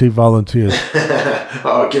Tennessee Volunteers.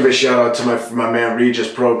 I'll give a shout out to my man Regis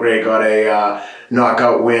Prograis. Got a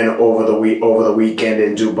knockout win over the weekend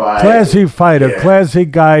in Dubai. Classy fighter, classy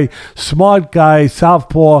guy, smart guy,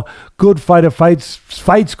 southpaw, good fighter,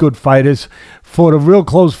 fights good fighters. Fought a real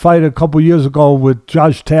close fight a couple years ago with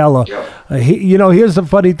Josh Taylor. Yep. Here's the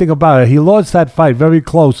funny thing about it. He lost that fight very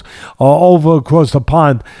close, over across the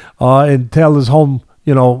pond in Taylor's home,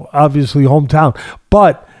 obviously hometown.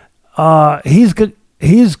 But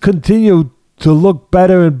he's continued to look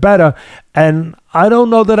better and better, and I don't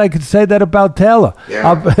know that I could say that about Taylor.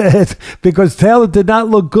 Yeah. Because Taylor did not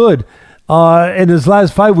look good in his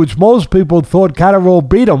last fight, which most people thought Catterall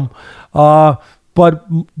beat him.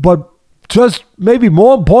 But just maybe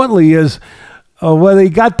more importantly is whether he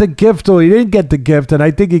got the gift or he didn't get the gift, and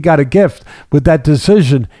I think he got a gift with that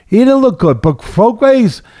decision. He didn't look good, but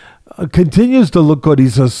Prograis continues to look good.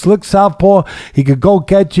 He's a slick southpaw. He could go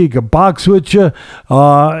get you. He could box with you.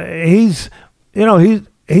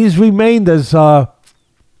 He's remained as, I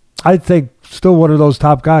think, still one of those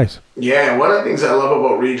top guys. Yeah, and one of the things I love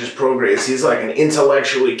about Regis Prograis is he's like an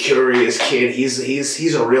intellectually curious kid.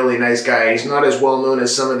 He's a really nice guy. He's not as well known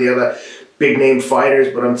as some of the other big-name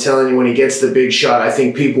fighters, but I'm telling you, when he gets the big shot, I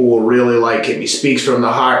think people will really like him. He speaks from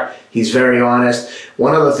the heart. He's very honest.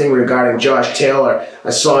 One other thing regarding Josh Taylor, I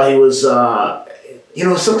saw he was,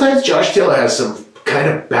 sometimes Josh Taylor has some kind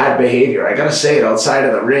of bad behavior. I gotta say it, outside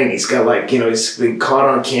of the ring. He's got he's been caught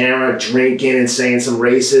on camera drinking and saying some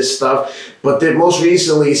racist stuff. But then most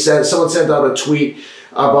recently, someone sent out a tweet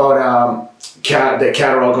about that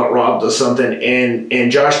Catterall got robbed or something,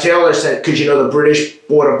 and Josh Taylor said, because the British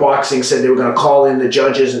Board of Boxing said they were going to call in the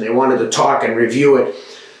judges and they wanted to talk and review it.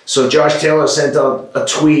 So Josh Taylor sent out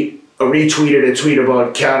retweeted a tweet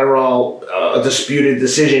about Catterall, a disputed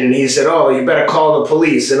decision, and he said, "Oh, you better call the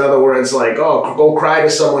police." In other words, like, "Oh, go cry to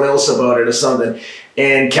someone else about it or something."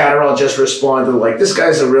 And Catterall just responded like, "This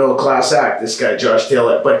guy's a real class act, this guy Josh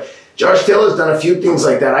Taylor." But Josh Taylor's done a few things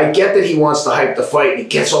like that. I get that he wants to hype the fight and he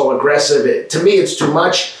gets all aggressive. To me, it's too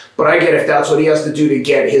much, but I get if that's what he has to do to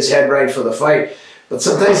get his head right for the fight. But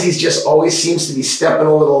sometimes he's just always seems to be stepping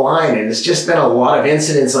over the line, and it's just been a lot of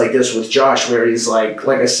incidents like this with Josh where he's like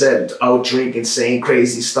I said, out drinking, saying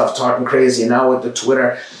crazy stuff, talking crazy, and now with the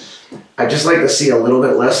Twitter. I just like to see a little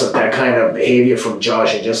bit less of that kind of behavior from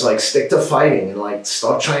Josh and just stick to fighting and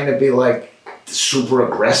stop trying to be super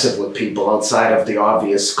aggressive with people outside of the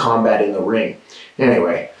obvious combat in the ring.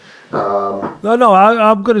 Anyway. No,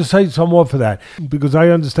 I'm going to say some more for that because I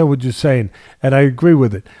understand what you're saying and I agree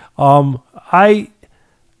with it.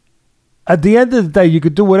 At the end of the day, you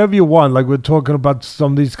could do whatever you want. Like we're talking about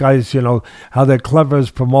some of these guys, how they're clever as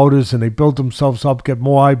promoters and they build themselves up, get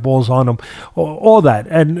more eyeballs on them, all that.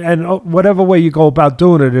 And whatever way you go about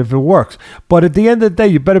doing it, if it works. But at the end of the day,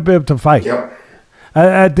 you better be able to fight. Yep.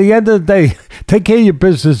 At the end of the day, take care of your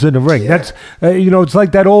business in the ring. Yeah. That's, it's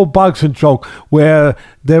like that old boxing joke where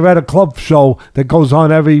they're at a club show that goes on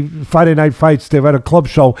every Friday night fights. They're at a club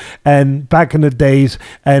show, and back in the days,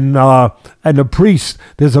 and the priest,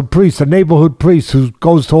 there's a priest, a neighborhood priest who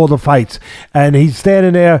goes to all the fights, and he's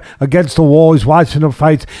standing there against the wall. He's watching the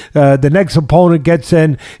fights. The next opponent gets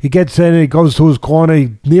in. He gets in and he goes to his corner.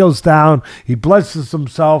 He kneels down. He blesses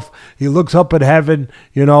himself. He looks up at heaven,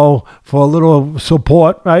 for a little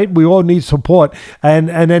support, right? We all need support. And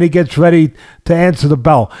then he gets ready to answer the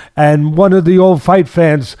bell. And one of the old fight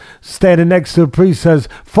fans standing next to the priest says,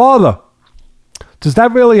 "Father, Does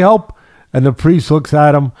that really help? And the priest looks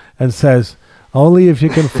at him and says, only if you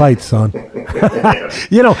can fight, son.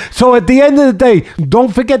 So at the end of the day,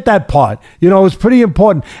 don't forget that part. It's pretty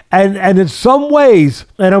important. And in some ways,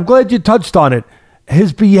 and I'm glad you touched on it,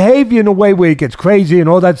 his behavior in a way where he gets crazy and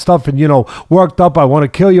all that stuff and, worked up, I want to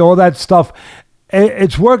kill you, all that stuff,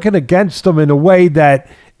 it's working against him in a way that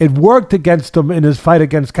it worked against him in his fight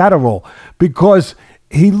against Catterall, because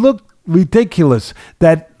he looked ridiculous.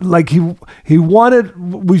 That he wanted,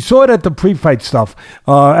 we saw it at the pre-fight stuff,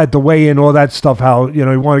 at the weigh-in, all that stuff, how he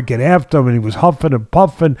wanted to get after him and he was huffing and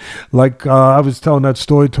puffing, I was telling that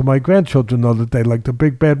story to my grandchildren the other day, like the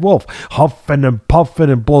big bad wolf, huffing and puffing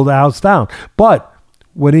and blow the house down. But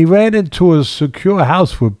when he ran into a secure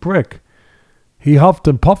house with brick, he huffed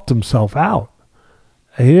and puffed himself out.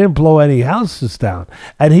 He didn't blow any houses down.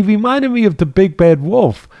 And he reminded me of the big bad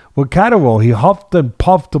wolf with Catterall. He huffed and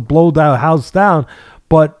puffed to blow that house down,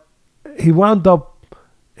 but he wound up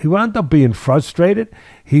being frustrated.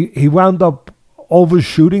 He wound up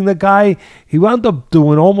overshooting the guy. He wound up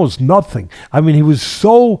doing almost nothing. I mean, he was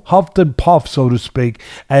so huffed and puffed, so to speak,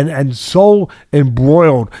 and so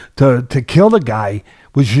embroiled to kill the guy,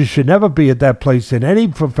 which you should never be at that place in any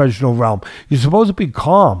professional realm. You're supposed to be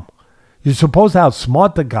calm. You're supposed to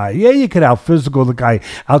outsmart the guy. Yeah, you can out-physical the guy,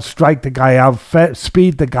 outstrike the guy,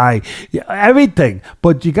 outspeed the guy, everything.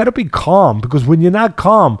 But you got to be calm, because when you're not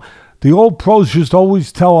calm, the old pros used to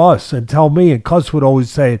always tell us and tell me, and Cuss would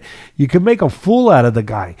always say it, you can make a fool out of the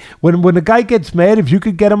guy. When the guy gets mad, if you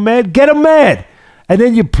could get him mad. And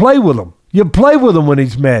then you play with him. You play with him when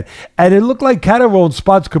he's mad. And it looked like Catterall and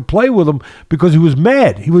Spots could play with him because he was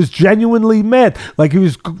mad. He was genuinely mad. Like he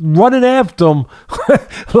was running after him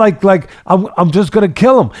like I'm just going to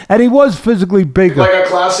kill him. And he was physically bigger. Like a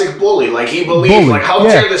classic bully. Like he believed, how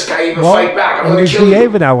dare this guy even fight back? I'm going to kill you. He was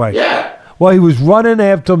behaving that way. Yeah. Well, he was running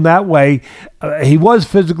after him that way. He was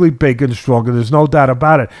physically big and stronger. There's no doubt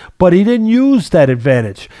about it. But he didn't use that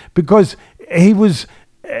advantage because he was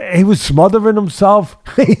smothering himself.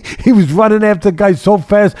 He was running after the guy so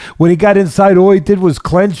fast. When he got inside, all he did was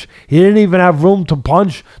clench. He didn't even have room to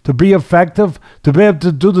punch, to be effective, to be able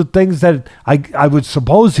to do the things that I would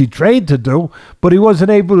suppose he trained to do, but he wasn't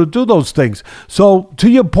able to do those things. So, to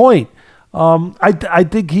your point, I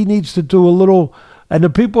think he needs to do a little, and the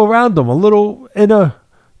people around him, a little inner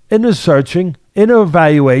searching, inner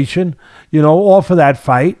evaluation, off of that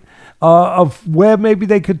fight. Of where maybe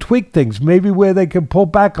they could tweak things, maybe where they could pull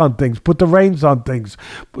back on things, put the reins on things,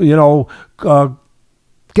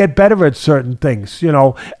 get better at certain things,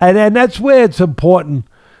 and that's where it's important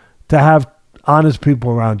to have honest people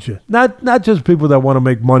around you, not just people that want to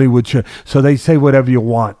make money with you, so they say whatever you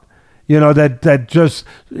want. That just,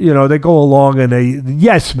 they go along and they,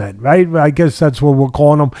 yes men, right? I guess that's what we're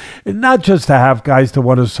calling them. Not just to have guys that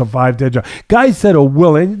want to survive their job. Guys that are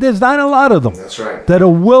willing, there's not a lot of them. That's right. That are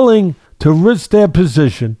willing to risk their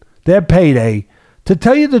position, their payday, to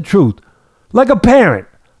tell you the truth. Like a parent,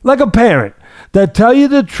 that tell you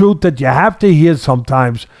the truth that you have to hear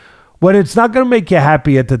sometimes when it's not going to make you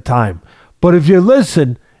happy at the time. But if you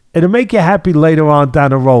listen, it'll make you happy later on down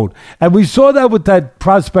the road. And we saw that with that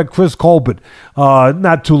prospect Chris Colbert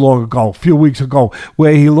not too long ago, a few weeks ago,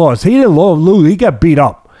 where he lost. He didn't lose. He got beat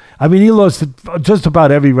up. I mean, he lost just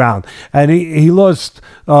about every round. And he lost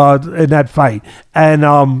in that fight. And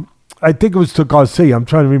I think it was to Garcia. I'm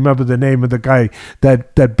trying to remember the name of the guy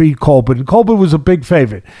that beat Colbert. And Colbert was a big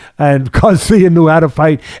favorite. And Garcia knew how to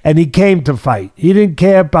fight, and he came to fight. He didn't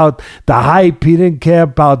care about the hype. He didn't care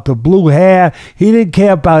about the blue hair. He didn't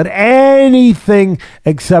care about anything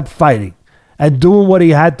except fighting and doing what he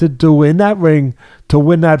had to do in that ring to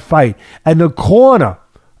win that fight. And the corner,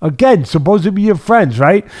 again, supposed to be your friends,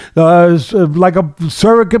 right? Like a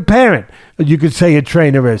surrogate parent, you could say a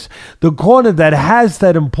trainer is. The corner that has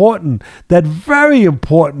that very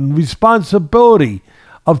important responsibility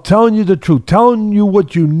of telling you the truth, telling you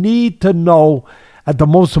what you need to know at the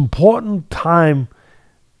most important time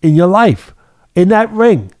in your life, in that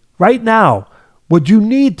ring, right now. What you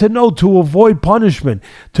need to know to avoid punishment,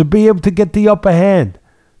 to be able to get the upper hand,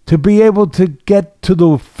 to be able to get to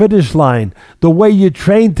the finish line the way you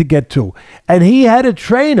trained to get to. And he had a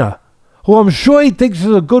trainer who I'm sure he thinks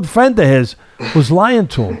is a good friend of his, was lying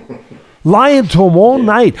to him. Lying to him all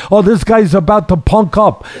night. Oh, this guy's about to punk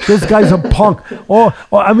up. This guy's a punk.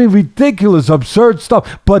 I mean, ridiculous, absurd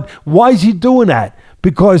stuff. But why is he doing that?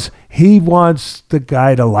 Because he wants the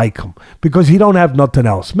guy to like him. Because he don't have nothing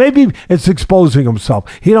else. Maybe it's exposing himself.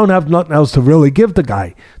 He don't have nothing else to really give the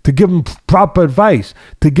guy. To give him proper advice.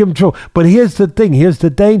 To give him truth. But here's the thing. Here's the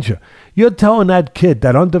danger. You're telling that kid,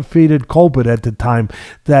 that undefeated Colbert at the time,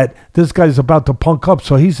 that this guy's about to punk up.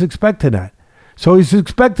 So he's expecting that. So he's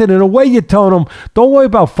expecting, in a way, you're telling him, don't worry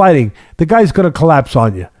about fighting. The guy's going to collapse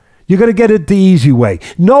on you. You're going to get it the easy way.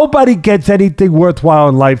 Nobody gets anything worthwhile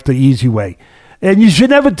in life the easy way. And you should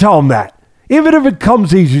never tell him that. Even if it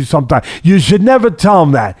comes easy sometimes, you should never tell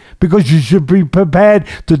him that, because you should be prepared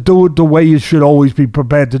to do it the way you should always be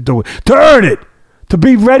prepared to do it. To earn it. To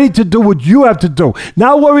be ready to do what you have to do.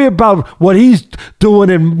 Not worry about what he's doing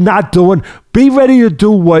and not doing. Be ready to do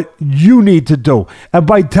what you need to do. And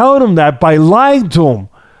by telling him that, by lying to him,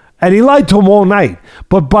 and he lied to him all night,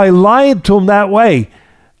 but by lying to him that way,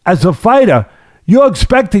 as a fighter, you're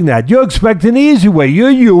expecting that. You're expecting the easy way.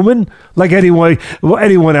 You're human, like anyone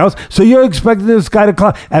else. So you're expecting this guy to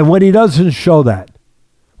collapse. And when he doesn't show that,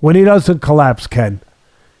 when he doesn't collapse, Ken,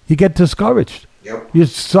 you get discouraged. Yep. You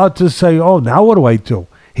start to say, oh, now what do I do?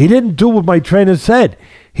 He didn't do what my trainer said.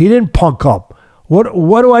 He didn't punk up. What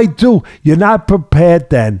do I do? You're not prepared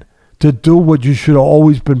then to do what you should have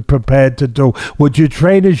always been prepared to do. What your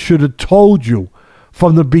trainer should have told you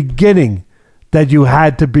from the beginning that you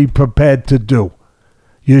had to be prepared to do.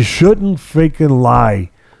 You shouldn't freaking lie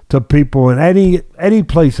to people in any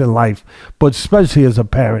place in life, but especially as a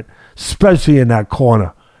parent, especially in that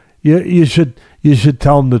corner. You should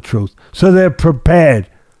tell them the truth so they're prepared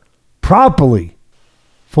properly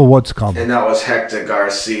for what's coming. And that was Hector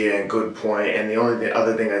Garcia, and good point. And the only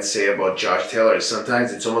other thing I'd say about Josh Taylor is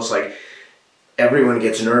sometimes it's almost like everyone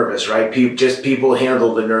gets nervous, right? People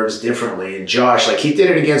handle the nerves differently. And Josh, like, he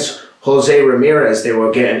did it against Jose Ramirez. They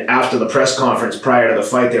were getting, after the press conference prior to the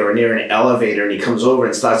fight, they were near an elevator, and he comes over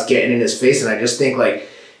and starts getting in his face. And I just think, like,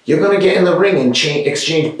 you're going to get in the ring and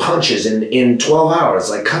exchange punches in 12 hours.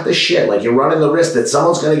 Like, cut the shit. Like, you're running the risk that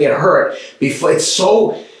someone's going to get hurt before. It's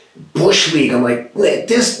so Bush League. I'm like,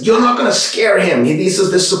 this, you're not going to scare him. This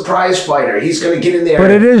is the surprise fighter. He's going to get in there.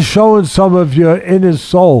 But it is showing some of your inner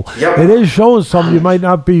soul. Yep. It is showing some you might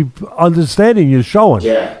not be understanding. You're showing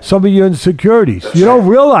some of your insecurities. That's you right. don't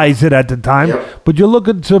realize it at the time, but you're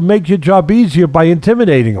looking to make your job easier by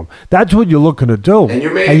intimidating him. That's what you're looking to do.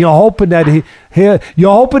 And you're hoping that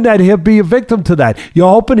you're hoping that he'll be a victim to that. You're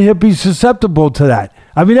hoping he'll be susceptible to that.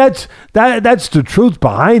 I mean, that's the truth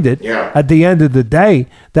behind it. Yeah. At the end of the day,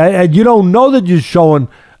 and you don't know that you're showing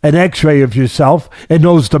an X-ray of yourself in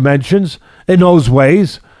those dimensions, in those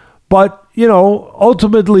ways, but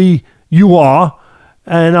ultimately you are,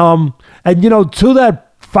 and to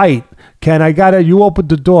that fight, Ken, you opened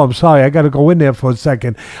the door. I'm sorry, I gotta go in there for a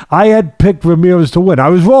second. I had picked Ramirez to win. I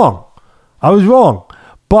was wrong,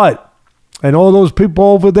 but. And all those people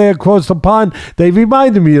over there across the pond, they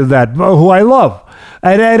reminded me of that, who I love.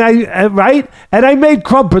 And I made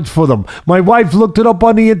crumpets for them. My wife looked it up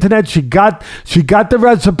on the internet. She got the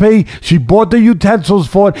recipe. She bought the utensils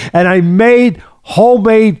for it, and I made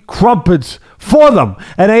homemade crumpets for them,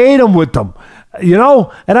 and I ate them with them.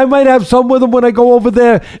 And I might have some with them when I go over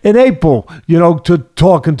there in April, to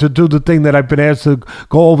talk and to do the thing that I've been asked to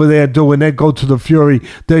go over there and do, and then go to the Fury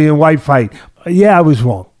Dillian White fight. Yeah, I was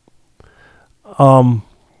wrong. And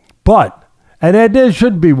there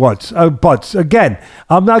shouldn't be buts. Again,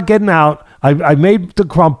 I'm not getting out. I made the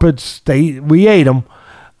crumpets. We ate them.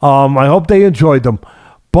 I hope they enjoyed them.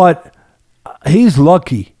 But he's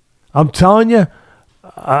lucky. I'm telling you,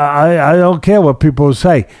 I don't care what people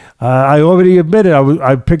say. I already admitted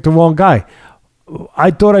I picked the wrong guy. I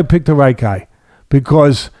thought I picked the right guy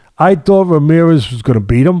because I thought Ramirez was going to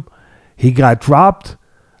beat him. He got dropped.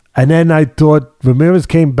 And then I thought Ramirez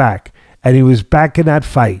came back. And he was back in that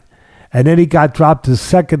fight. And then he got dropped the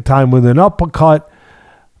second time with an uppercut.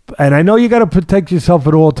 And I know you got to protect yourself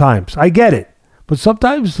at all times. I get it. But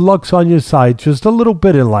sometimes luck's on your side, just a little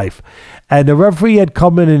bit in life. And the referee had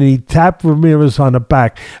come in and he tapped Ramirez on the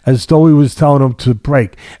back as though he was telling him to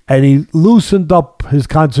break. And he loosened up his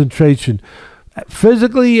concentration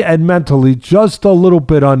physically and mentally just a little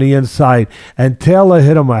bit on the inside. And Taylor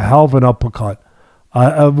hit him a hell of an uppercut.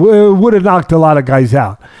 It would have knocked a lot of guys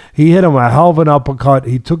out. He hit him a hell of an uppercut.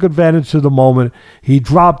 He took advantage of the moment. He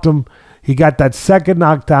dropped him. He got that second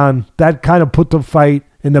knockdown. That kind of put the fight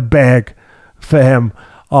in the bag for him.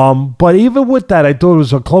 But even with that, I thought it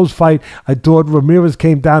was a close fight. I thought Ramirez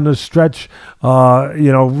came down the stretch,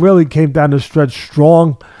 really came down the stretch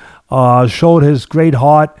strong, showed his great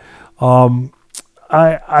heart.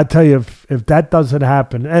 I tell you, if that doesn't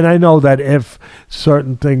happen, and I know that if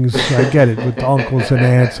certain things, I get it with uncles and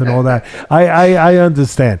aunts and all that, I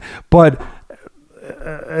understand. But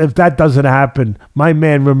if that doesn't happen, my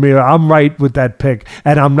man Ramirez, I'm right with that pick,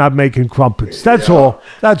 and I'm not making crumpets. That's all.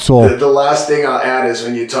 That's all. The last thing I'll add is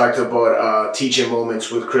when you talked about teaching moments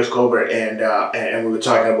with Chris Colbert, and we were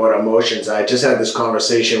talking about emotions. I just had this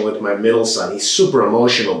conversation with my middle son. He's super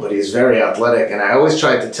emotional, but he's very athletic, and I always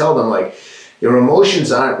tried to tell them, like, Your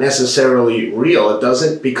emotions aren't necessarily real. It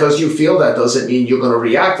doesn't, because you feel that doesn't mean you're going to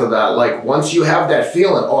react to that. Like once you have that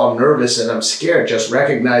feeling, oh, I'm nervous and I'm scared, just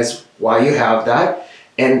recognize why you have that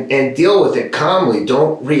and deal with it calmly.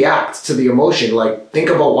 Don't react to the emotion. Like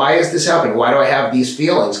think about, why is this happening? Why do I have these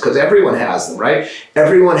feelings? Because everyone has them, right?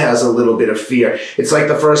 Everyone has a little bit of fear. It's like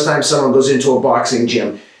the first time someone goes into a boxing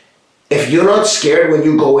gym. If you're not scared when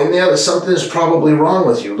you go in there, something is probably wrong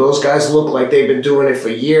with you. Those guys look like they've been doing it for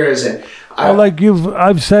years. And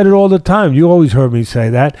I've said it all the time. You always heard me say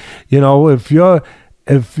that. You know, if you're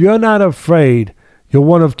not afraid, you're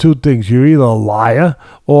one of two things. You're either a liar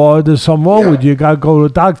or there's something wrong with you. You got to go to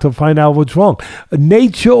the doctor to find out what's wrong.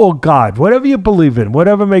 Nature or God, whatever you believe in,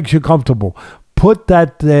 whatever makes you comfortable, put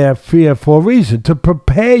that there fear for a reason, to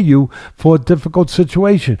prepare you for a difficult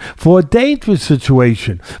situation, for a dangerous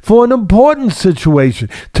situation, for an important situation,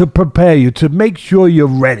 to prepare you, to make sure you're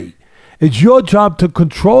ready. It's your job to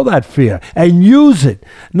control that fear and use it,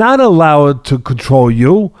 not allow it to control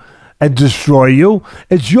you and destroy you.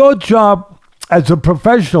 It's your job as a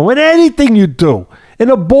professional in anything you do, in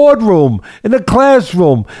a boardroom, in a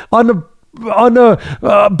classroom, on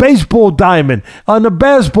a baseball diamond, on a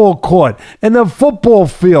basketball court, in a football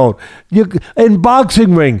field, in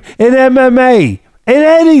boxing ring, in MMA, in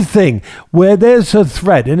anything where there's a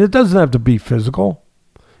threat. And it doesn't have to be physical.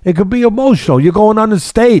 It could be emotional. You're going on the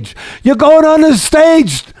stage. You're going on the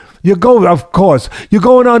stage. You're going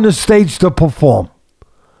on the stage to perform.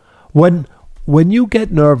 When you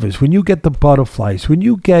get nervous, when you get the butterflies, when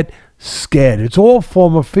you get scared, it's all a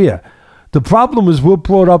form of fear. The problem is we're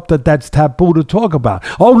brought up that that's taboo to talk about.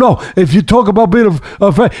 Oh, no, if you talk about being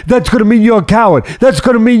afraid, that's going to mean you're a coward. That's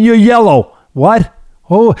going to mean you're yellow. What?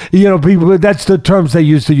 Oh, you know, people, that's the terms they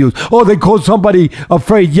used to use. Oh, they call somebody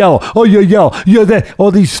afraid yellow. Oh, you're yellow. You're that.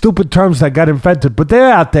 All these stupid terms that got invented. But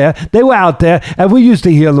they're out there. They were out there, and we used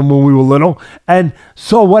to hear them when we were little. And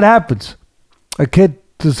so what happens? A kid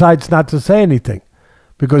decides not to say anything,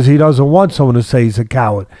 because he doesn't want someone to say he's a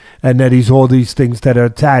coward and that he's all these things that are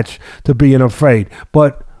attached to being afraid.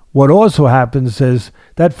 But what also happens is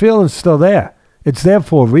that feeling's still there. It's there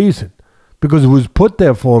for a reason, because it was put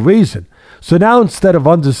there for a reason. So now instead of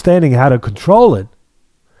understanding how to control it,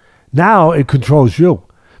 now it controls you,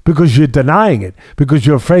 because you're denying it, because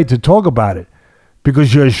you're afraid to talk about it,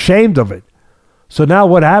 because you're ashamed of it. So now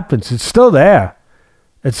what happens? It's still there.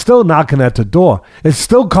 It's still knocking at the door. It's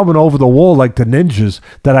still coming over the wall like the ninjas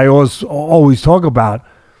that I always talk about.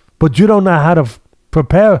 But you don't know how to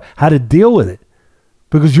prepare, how to deal with it,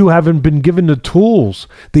 because you haven't been given the tools,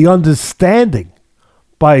 the understanding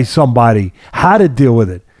by somebody how to deal with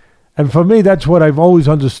it. And for me, that's what I've always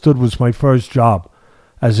understood was my first job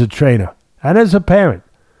as a trainer and as a parent.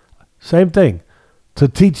 Same thing. To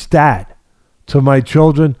teach that to my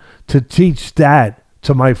children, to teach that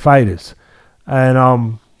to my fighters.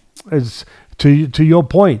 And it's to your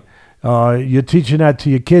point, you're teaching that to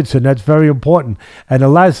your kids, and that's very important. And the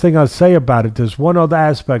last thing I'll say about it, there's one other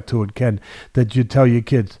aspect to it, Ken, that you tell your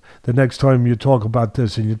kids the next time you talk about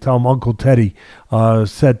this, and you tell them Uncle Teddy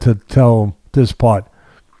said to tell this part.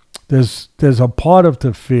 There's a part of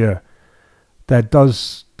the fear that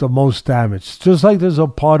does the most damage. Just like there's a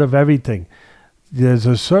part of everything, there's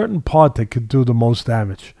a certain part that can do the most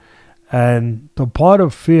damage. And the part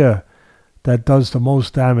of fear that does the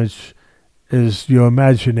most damage is your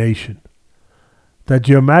imagination. That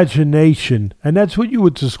your imagination, and that's what you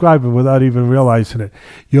would describe it without even realizing it,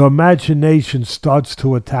 your imagination starts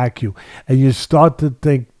to attack you, and you start to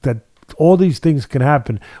think that all these things can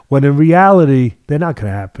happen, when in reality, they're not going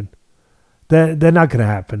to happen. They're not going to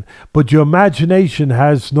happen. But your imagination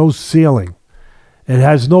has no ceiling. It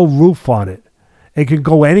has no roof on it. It can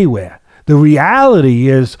go anywhere. The reality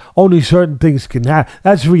is only certain things can happen.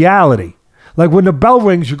 That's reality. Like when the bell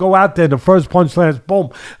rings, you go out there, the first punch lands, boom.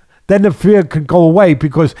 Then the fear can go away,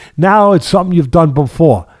 because now it's something you've done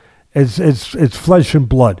before. It's flesh and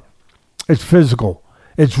blood. It's physical.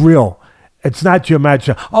 It's real. It's not your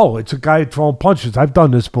imagination. Oh, it's a guy throwing punches. I've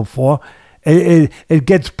done this before. It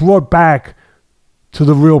gets brought back to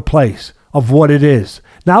the real place of what it is,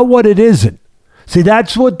 not what it isn't. See,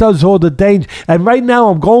 that's what does all the danger. And right now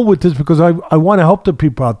I'm going with this because I want to help the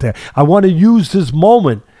people out there. I want to use this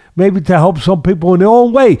moment maybe to help some people in their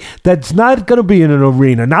own way that's not going to be in an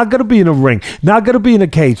arena, not going to be in a ring, not going to be in a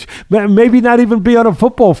cage, maybe not even be on a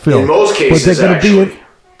football field. In most cases, they're not going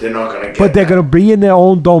to get But they're going to be in their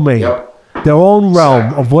own domain. Yep. Their own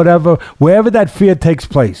realm of whatever, wherever that fear takes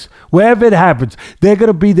place, wherever it happens, they're going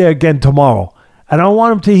to be there again tomorrow. And I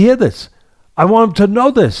want them to hear this. I want them to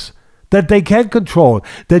know this, that they can control it,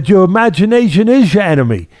 that your imagination is your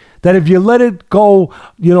enemy, that if you let it go,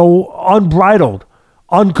 unbridled,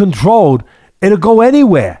 uncontrolled, It'll go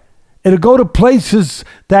anywhere. It'll go to places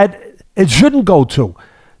that it shouldn't go to,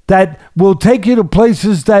 that will take you to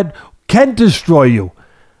places that can destroy you,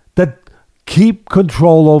 that keep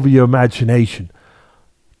control over your imagination.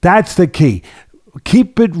 That's the key.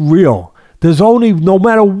 Keep it real. There's only, no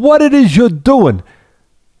matter what it is you're doing,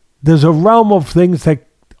 there's a realm of things that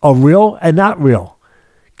are real and not real.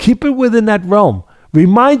 Keep it within that realm.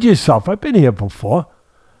 Remind yourself, I've been here before.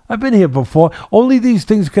 Only these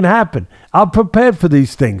things can happen. I'm prepared for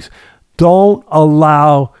these things. Don't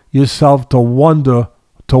allow yourself to wander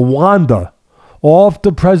off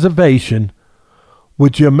the preservation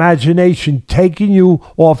with your imagination taking you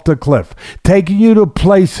off the cliff, taking you to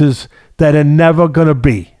places that are never going to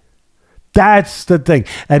be. That's the thing.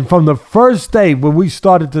 And from the first day when we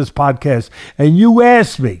started this podcast and you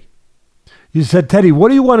asked me, you said, Teddy, what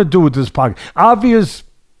do you want to do with this podcast? Obvious,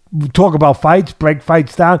 talk about fights, break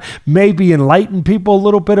fights down, maybe enlighten people a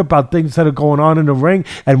little bit about things that are going on in the ring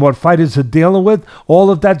and what fighters are dealing with. All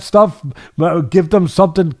of that stuff, give them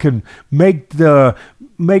something can make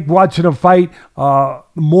watching a fight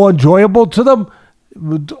more enjoyable to them.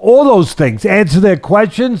 All those things, answer their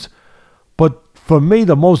questions. But for me,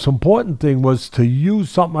 the most important thing was to use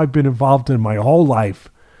something I've been involved in my whole life,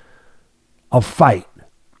 a fight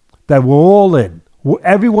that we're all in.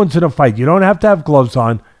 Everyone's in a fight. You don't have to have gloves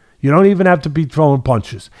on. You don't even have to be throwing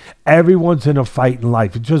punches. Everyone's in a fight in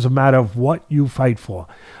life. It's just a matter of what you fight for.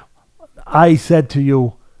 I said to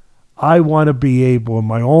you, I want to be able, in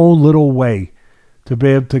my own little way, to be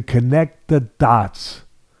able to connect the dots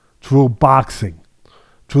through boxing,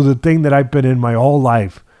 through the thing that I've been in my whole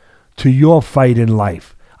life, to your fight in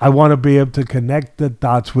life. I want to be able to connect the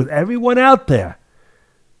dots with everyone out there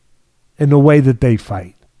in the way that they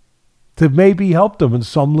fight, to maybe help them in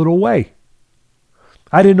some little way.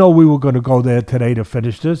 I didn't know we were going to go there today to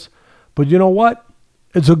finish this, but you know what?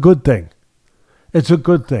 It's a good thing. It's a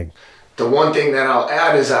good thing. The one thing that I'll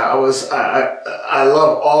add is I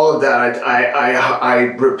love all of that. I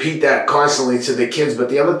repeat that constantly to the kids, but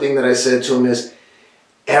the other thing that I said to them is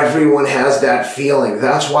everyone has that feeling.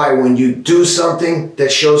 That's why when you do something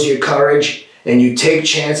that shows you courage and you take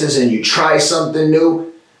chances and you try something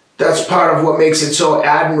new, that's part of what makes it so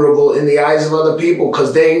admirable in the eyes of other people,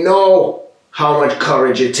 because they know how much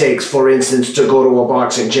courage it takes, for instance, to go to a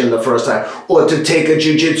boxing gym the first time or to take a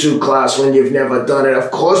jiu-jitsu class when you've never done it.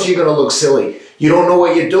 Of course you're going to look silly. You don't know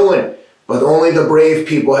what you're doing, but only the brave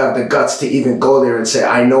people have the guts to even go there and say,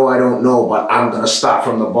 I know I don't know, but I'm going to start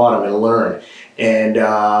from the bottom and learn. And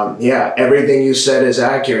yeah, everything you said is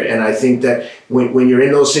accurate. And I think that when you're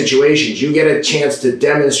in those situations, you get a chance to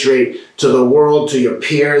demonstrate to the world, to your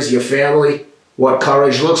peers, your family, what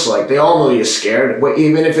courage looks like. They all know you're scared, but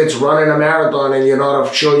even if it's running a marathon and you're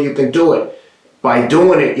not sure you can do it. By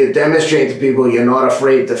doing it, you demonstrate to people you're not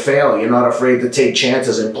afraid to fail. You're not afraid to take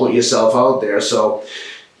chances and put yourself out there. So,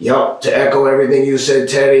 yep, to echo everything you said,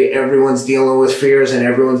 Teddy, everyone's dealing with fears and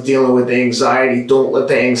everyone's dealing with anxiety. Don't let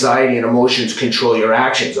the anxiety and emotions control your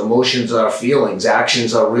actions. Emotions are feelings.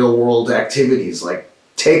 Actions are real-world activities. Like,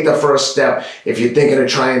 take the first step. If you're thinking of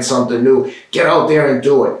trying something new, get out there and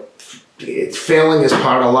do it. Failing is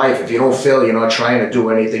part of life. If you don't fail, you're not trying to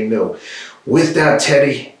do anything new. With that,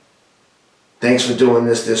 Teddy, thanks for doing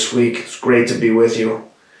this week. It's great to be with you.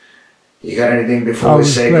 You got anything before we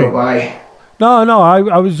say goodbye? No,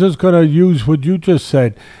 I was just going to use what you just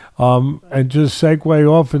said and just segue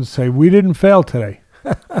off and say, we didn't fail today.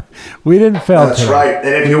 We didn't fail That's today. right.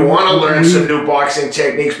 And if you want to learn some new boxing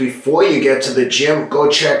techniques before you get to the gym, go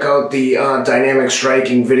check out the dynamic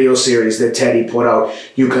striking video series that Teddy put out.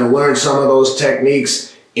 You can learn some of those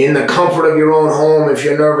techniques in the comfort of your own home. If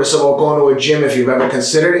you're nervous about going to a gym, if you've ever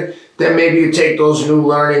considered it, then maybe you take those new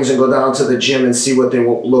learnings and go down to the gym and see what they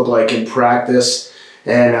will look like in practice.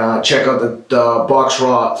 And check out the Box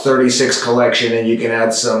Raw 36 collection, and you can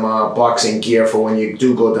add some boxing gear for when you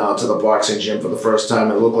do go down to the boxing gym for the first time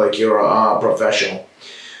and look like you're a professional.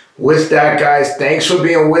 With that, guys, thanks for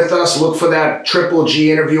being with us. Look for that Triple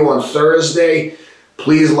G interview on Thursday.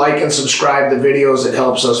 Please like and subscribe the videos. It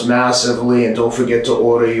helps us massively. And don't forget to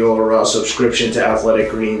order your subscription to Athletic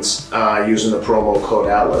Greens using the promo code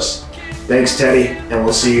ATLAS. Thanks, Teddy, and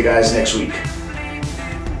we'll see you guys next week.